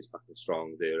Paladrome is fucking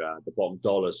strong. The bottom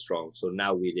dollar's strong. So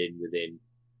now we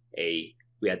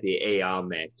had the AR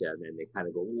meta, and then they kind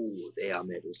of go, ooh, the AR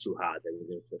meta is too hard, then we're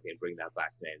going to fucking bring that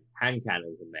back then. Hand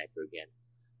cannons are meta again.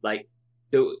 Like,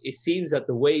 it seems that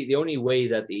the only way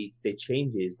that they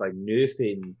change is by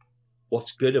nerfing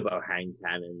what's good about hand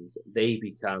cannons. They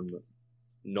become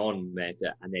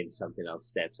non-meta, and then something else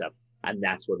steps up. And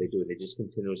that's what they do. They just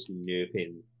continuously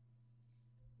nerfing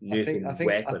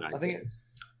weapon. I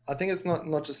think it's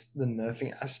not just the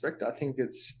nerfing aspect. I think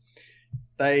it's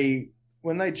they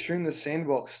when they tune the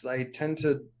sandbox, they tend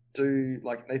to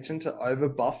over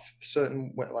buff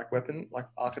certain weapon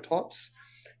archetypes.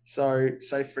 So,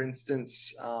 say for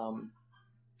instance,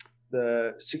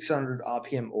 the 600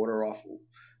 RPM auto rifle.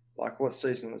 Like, what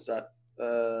season was that?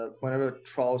 Whenever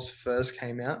Trials first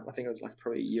came out, I think it was like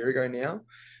probably a year ago now.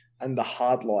 And the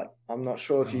hard light. I'm not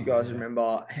sure if you guys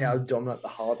remember how dominant the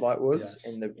hard light was,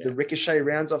 and the ricochet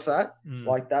rounds off that.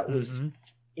 Like, that was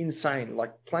insane.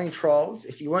 Like, playing Trials,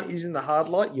 if you weren't using the hard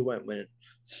light, you weren't winning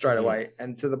straight away.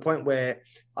 And to the point where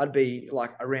I'd be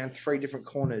like around 3 different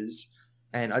corners,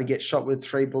 and I'd get shot with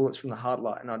 3 bullets from the hard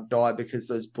light, and I'd die because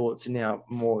those bullets are now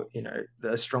more,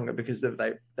 they're stronger because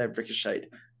they've ricocheted.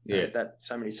 That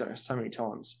so many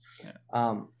times.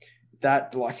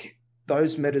 That, like,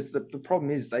 those metas, the problem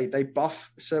is they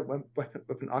buff certain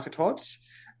weapon archetypes,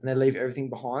 and they leave everything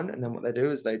behind. And then what they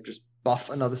do is they just buff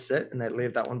another set, and they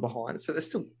leave that one behind. So they're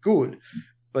still good,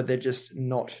 but they're just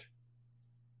not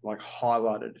like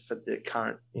highlighted for the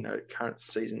current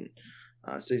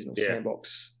seasonal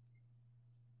sandbox.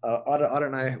 I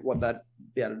don't know what that'd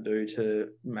be able to do to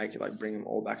make it, like, bring them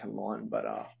all back in line, but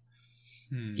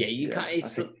you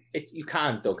can't. You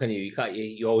can't though, can you? You can't.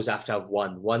 You always have to have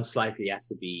one. One slightly has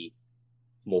to be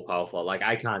more powerful. Like,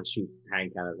 I can't shoot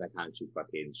hand cannons. I can't shoot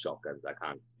fucking shotguns. I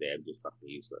can't. They're just fucking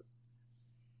useless.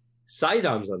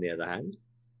 Sidearms, on the other hand,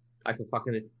 I can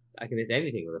hit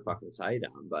anything with a fucking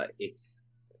sidearm, but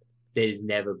there's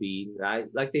never been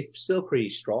like they're still pretty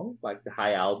strong. Like, the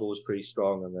high elbow is pretty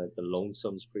strong, and the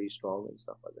lonesome's pretty strong and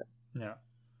stuff like that. Yeah.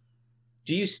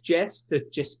 Do you suggest to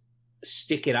just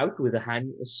stick it out with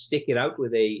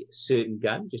a certain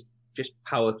gun? Just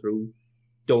power through.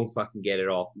 Don't fucking get it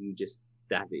off.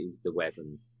 That is the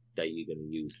weapon that you're going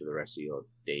to use for the rest of your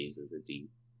days as a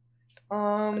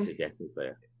Destiny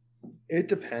player. It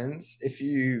depends. If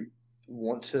you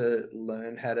want to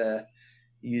learn how to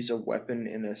use a weapon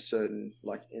in a certain,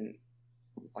 in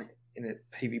a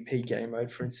PvP game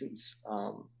mode, for instance,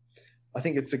 I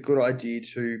think it's a good idea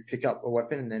to pick up a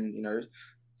weapon and then,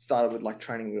 start with, like,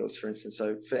 training wheels, for instance.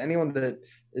 So for anyone that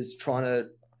is trying to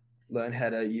learn how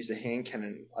to use a hand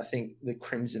cannon, I think the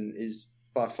Crimson is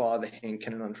by far the hand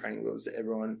cannon on training wheels that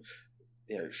everyone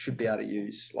should be able to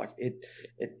use. Like,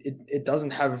 it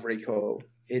doesn't have recoil.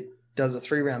 It does a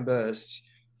 3-round burst.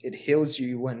 It heals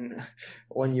you when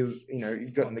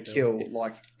you've gotten the kill.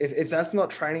 Like, if that's not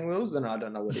training wheels, then I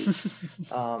don't know what is.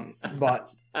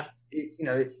 But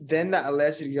then that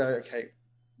allows you to go, okay,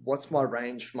 what's my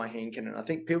range for my hand cannon? I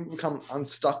think people become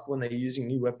unstuck when they're using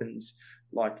new weapons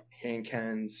like hand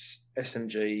cannons,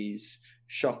 SMGs,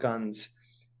 shotguns.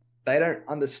 They don't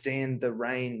understand the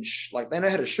range. Like, they know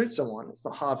how to shoot someone. It's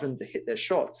not hard for them to hit their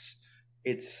shots.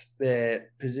 It's their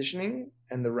positioning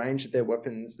and the range of their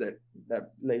weapons that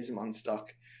leaves them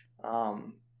unstuck.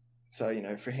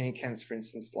 So, for hand cannons, for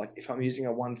instance, like, if I'm using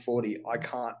a 140, I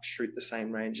can't shoot the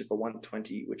same range of a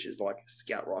 120, which is like a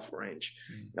scout rifle range.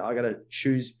 I got to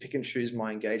pick and choose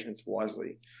my engagements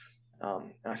wisely.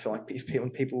 And I feel like when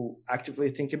people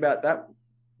actively think about that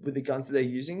with the guns that they're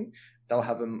using, they'll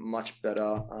have a much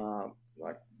better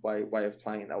way of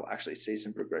playing. They'll actually see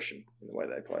some progression in the way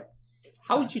they play.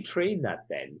 How would you train that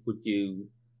then? Would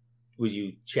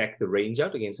you check the range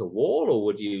out against a wall, or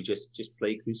would you just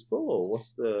play Crucible, or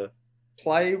what's the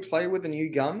play with a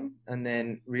new gun and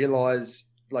then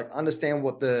realize, like, understand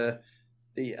what the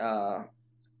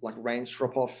range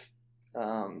drop off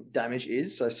damage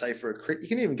is. So, say for a crit, you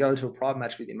can even go to a private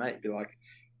match with your mate and be like,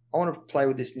 I want to play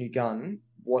with this new gun.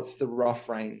 What's the rough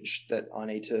range that I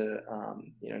need to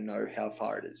know how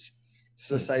far it is?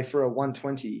 So, say for a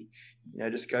 120,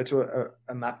 just go to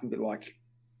a map and be like,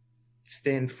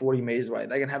 stand 40 meters away.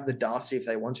 They can have the Darcy if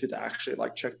they want to actually,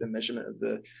 like, check the measurement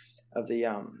of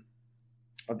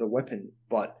the weapon,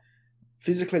 but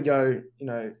physically go,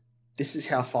 this is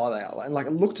how far they are, and, like,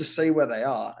 look to see where they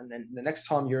are. And then the next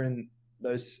time you're in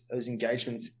those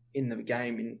engagements in the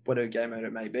game, in whatever game mode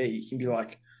it may be, you can be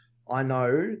like, I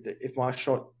know that if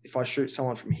I shoot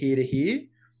someone from here to here,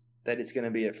 that it's going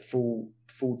to be at full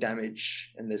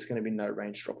damage and there's going to be no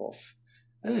range drop off.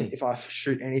 And if I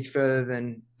shoot any further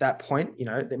than that point, you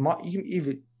can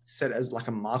even set it as like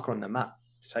a marker on the map.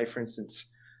 Say, for instance,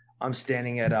 I'm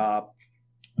standing at A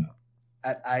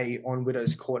on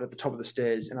Widow's Court at the top of the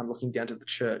stairs, and I'm looking down to the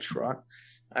church, right?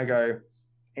 I go,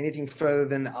 anything further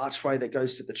than the archway that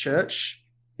goes to the church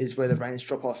is where the range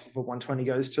drop off of a 120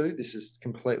 goes to. This is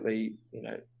completely,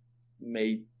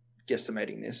 me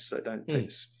guesstimating this, so don't take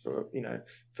this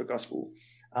for gospel.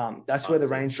 That's where the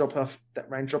range drop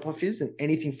off is, and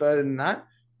anything further than that,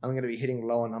 I'm going to be hitting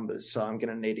lower numbers. So I'm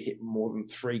going to need to hit more than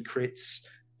 3 crits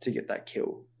to get that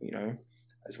kill,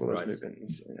 as well as movement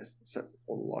and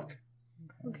all the like.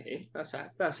 Okay,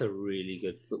 that's a really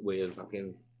good way of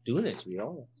fucking doing it, to be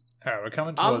honest. All right, we're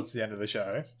coming towards the end of the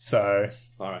show, so.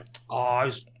 All right. Oh, I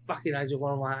just want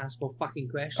to ask for fucking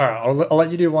questions. All right, I'll let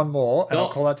you do one more, and No,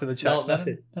 I'll call out to the chat. no, that's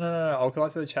it. No. I'll call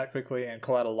out to the chat quickly and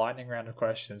call out a lightning round of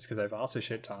questions because they've asked a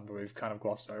shit ton, but we've kind of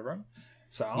glossed over them.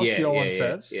 So I'll ask you all on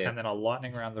Sebs, and then I'll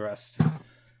lightning round the rest.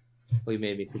 Well, you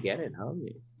made me forget it, haven't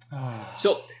you?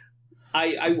 So,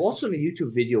 I watched on a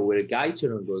YouTube video where a guy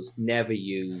turned and goes, never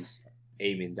use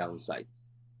aiming down sights.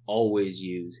 Always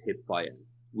use hip fire.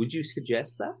 Would you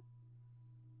suggest that?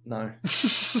 No.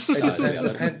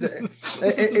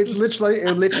 It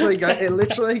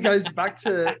literally goes back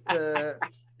to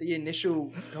the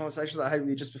initial conversation that I had with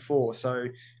you just before. So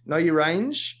know your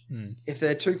range. If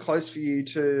they're too close for you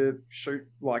to shoot,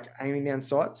 like aiming down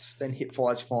sights, then hip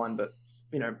fire is fine. But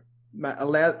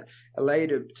allow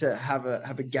you to have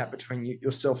a gap between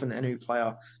yourself and enemy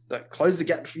player. But close the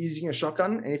gap for using a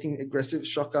shotgun. Anything aggressive,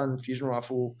 shotgun, fusion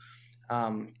rifle.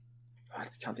 I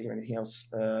can't think of anything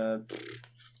else.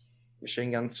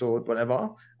 Machine gun, sword, whatever.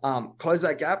 Close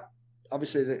that gap.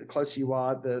 Obviously, the closer you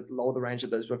are, the lower the range of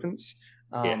those weapons.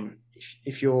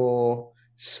 If you're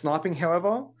sniping,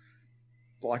 however,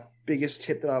 like biggest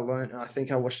tip that I learned, and I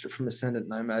think I watched it from Ascendant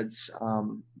Nomads,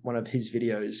 one of his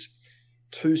videos,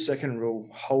 2-second rule.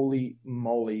 Holy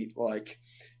moly. Like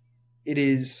it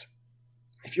is,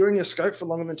 if you're in your scope for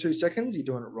longer than 2 seconds, you're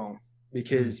doing it wrong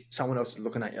because someone else is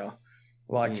looking at you.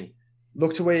 Like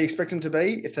look to where you expect them to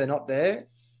be. If they're not there,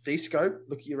 de-scope,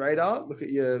 look at your radar, look at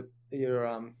your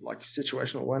like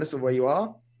situational awareness of where you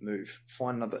are, move,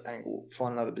 find another angle,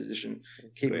 find another position,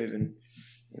 keep moving.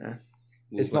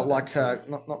 It's not like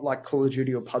not like Call of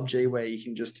Duty or PUBG where you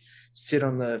can just sit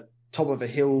on the top of a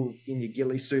hill in your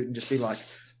ghillie suit and just be like,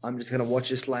 I'm just going to watch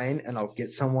this lane and I'll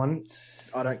get someone.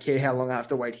 I don't care how long I have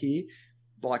to wait here.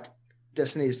 Like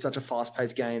Destiny is such a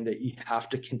fast-paced game that you have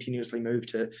to continuously move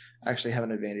to actually have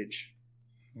an advantage.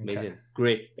 Amazing. Okay.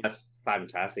 Great. That's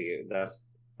fantastic.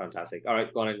 All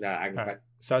right, go on and right.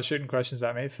 Start shooting questions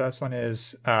at me. First one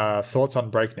is thoughts on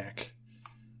Breakneck.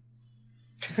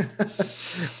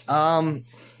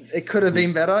 It could have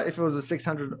been better if it was a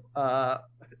 600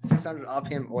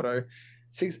 RPM auto.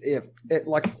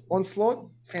 Like Onslaught,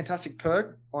 fantastic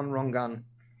perk on wrong gun.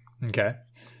 Okay.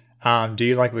 Do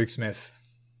you like Luke Smith?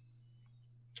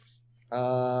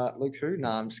 Luke who? No,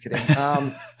 I'm just kidding.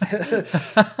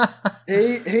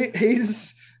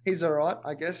 He's all right,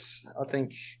 I guess. I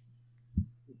think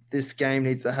this game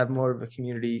needs to have more of a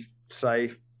community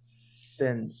say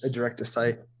than a director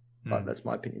say, but that's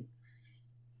my opinion.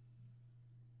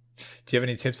 Do you have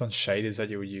any tips on shaders that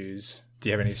you will use? Do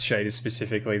you have any shaders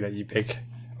specifically that you pick,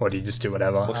 or do you just do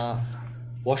whatever?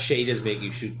 What shaders make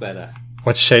you shoot better?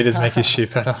 What shaders make you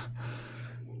shoot better?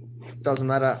 Doesn't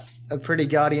matter. A pretty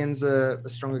guardian's a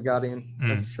stronger guardian.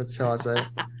 That's how I say it.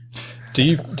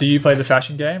 Do you play the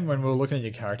fashion game? When we were looking at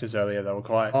your characters earlier, they were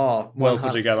quite well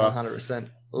put together. 100%.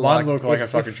 Mine look like a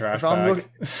fucking trash bag.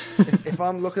 If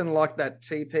I'm looking like that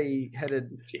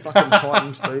TP-headed fucking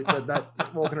Titan suit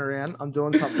that walking around, I'm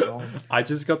doing something wrong. I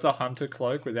just got the hunter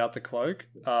cloak without the cloak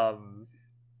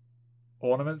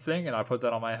ornament thing, and I put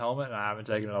that on my helmet, and I haven't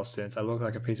taken it off since. I look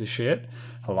like a piece of shit.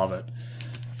 I love it.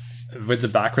 With the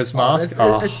backwards mask.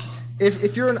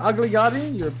 If you're an ugly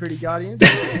guardian, you're a pretty guardian.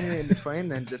 If you're anything in between,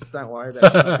 then just don't worry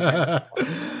about it.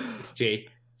 It's Jade.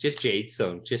 Just Jade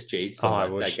Stone. Just Jade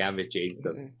Stone. That Gambit Jade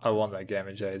Stone. I want that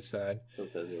Gambit Jade Stone.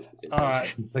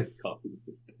 Alright.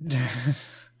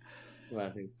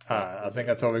 I think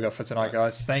that's all we got for tonight,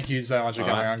 guys. Thank you so much for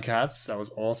coming on, Cats. That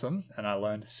was awesome, and I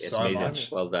learned so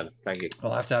much. Well done. Thank you.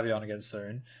 We'll have to have you on again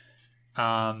soon.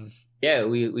 Yeah,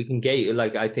 we can get you.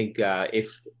 Like, I think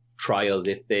if Trials,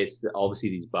 if there's obviously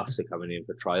these buffs are coming in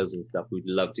for Trials and stuff, we'd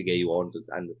love to get you on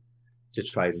to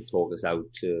try and talk us out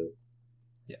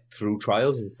through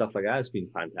Trials and stuff like that. It's been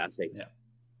fantastic. Do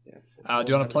you want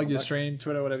to plug your stream,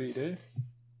 Twitter, whatever you do?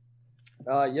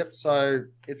 Yep. So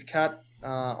it's Cat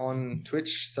on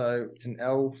Twitch. So it's an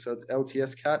L. So it's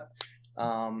LTS Cat.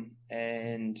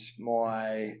 And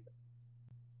my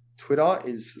Twitter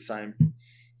is the same.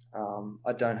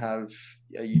 I don't have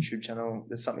a YouTube channel.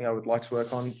 There's something I would like to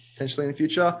work on potentially in the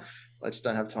future. I just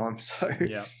don't have time. So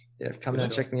come down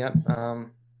and check me out.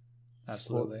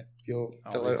 Absolutely. Your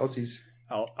fellow Aussies.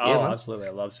 Absolutely.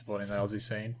 I love supporting the Aussie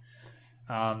scene.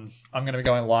 I'm going to be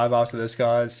going live after this,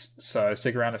 guys. So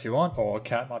stick around if you want, or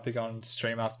Kat might be going to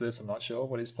stream after this. I'm not sure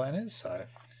what his plan is. So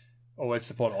always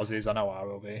support Aussies. I know I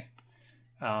will be.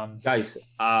 Guys,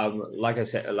 like I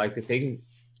said, like the thing,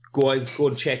 go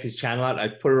and check his channel out. I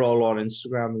put it all on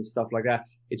Instagram and stuff like that.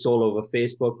 It's all over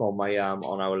Facebook on my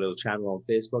on our little channel on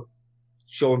Facebook.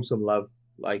 Show him some love.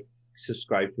 Like,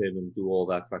 subscribe to him and do all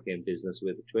that fucking business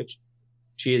with Twitch.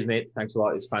 Cheers, mate. Thanks a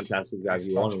lot. It's fantastic to have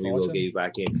you on, and we will get you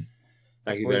back in.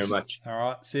 Thank you very much. All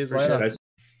right. See you later.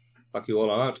 Fuck you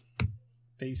all out.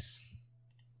 Peace.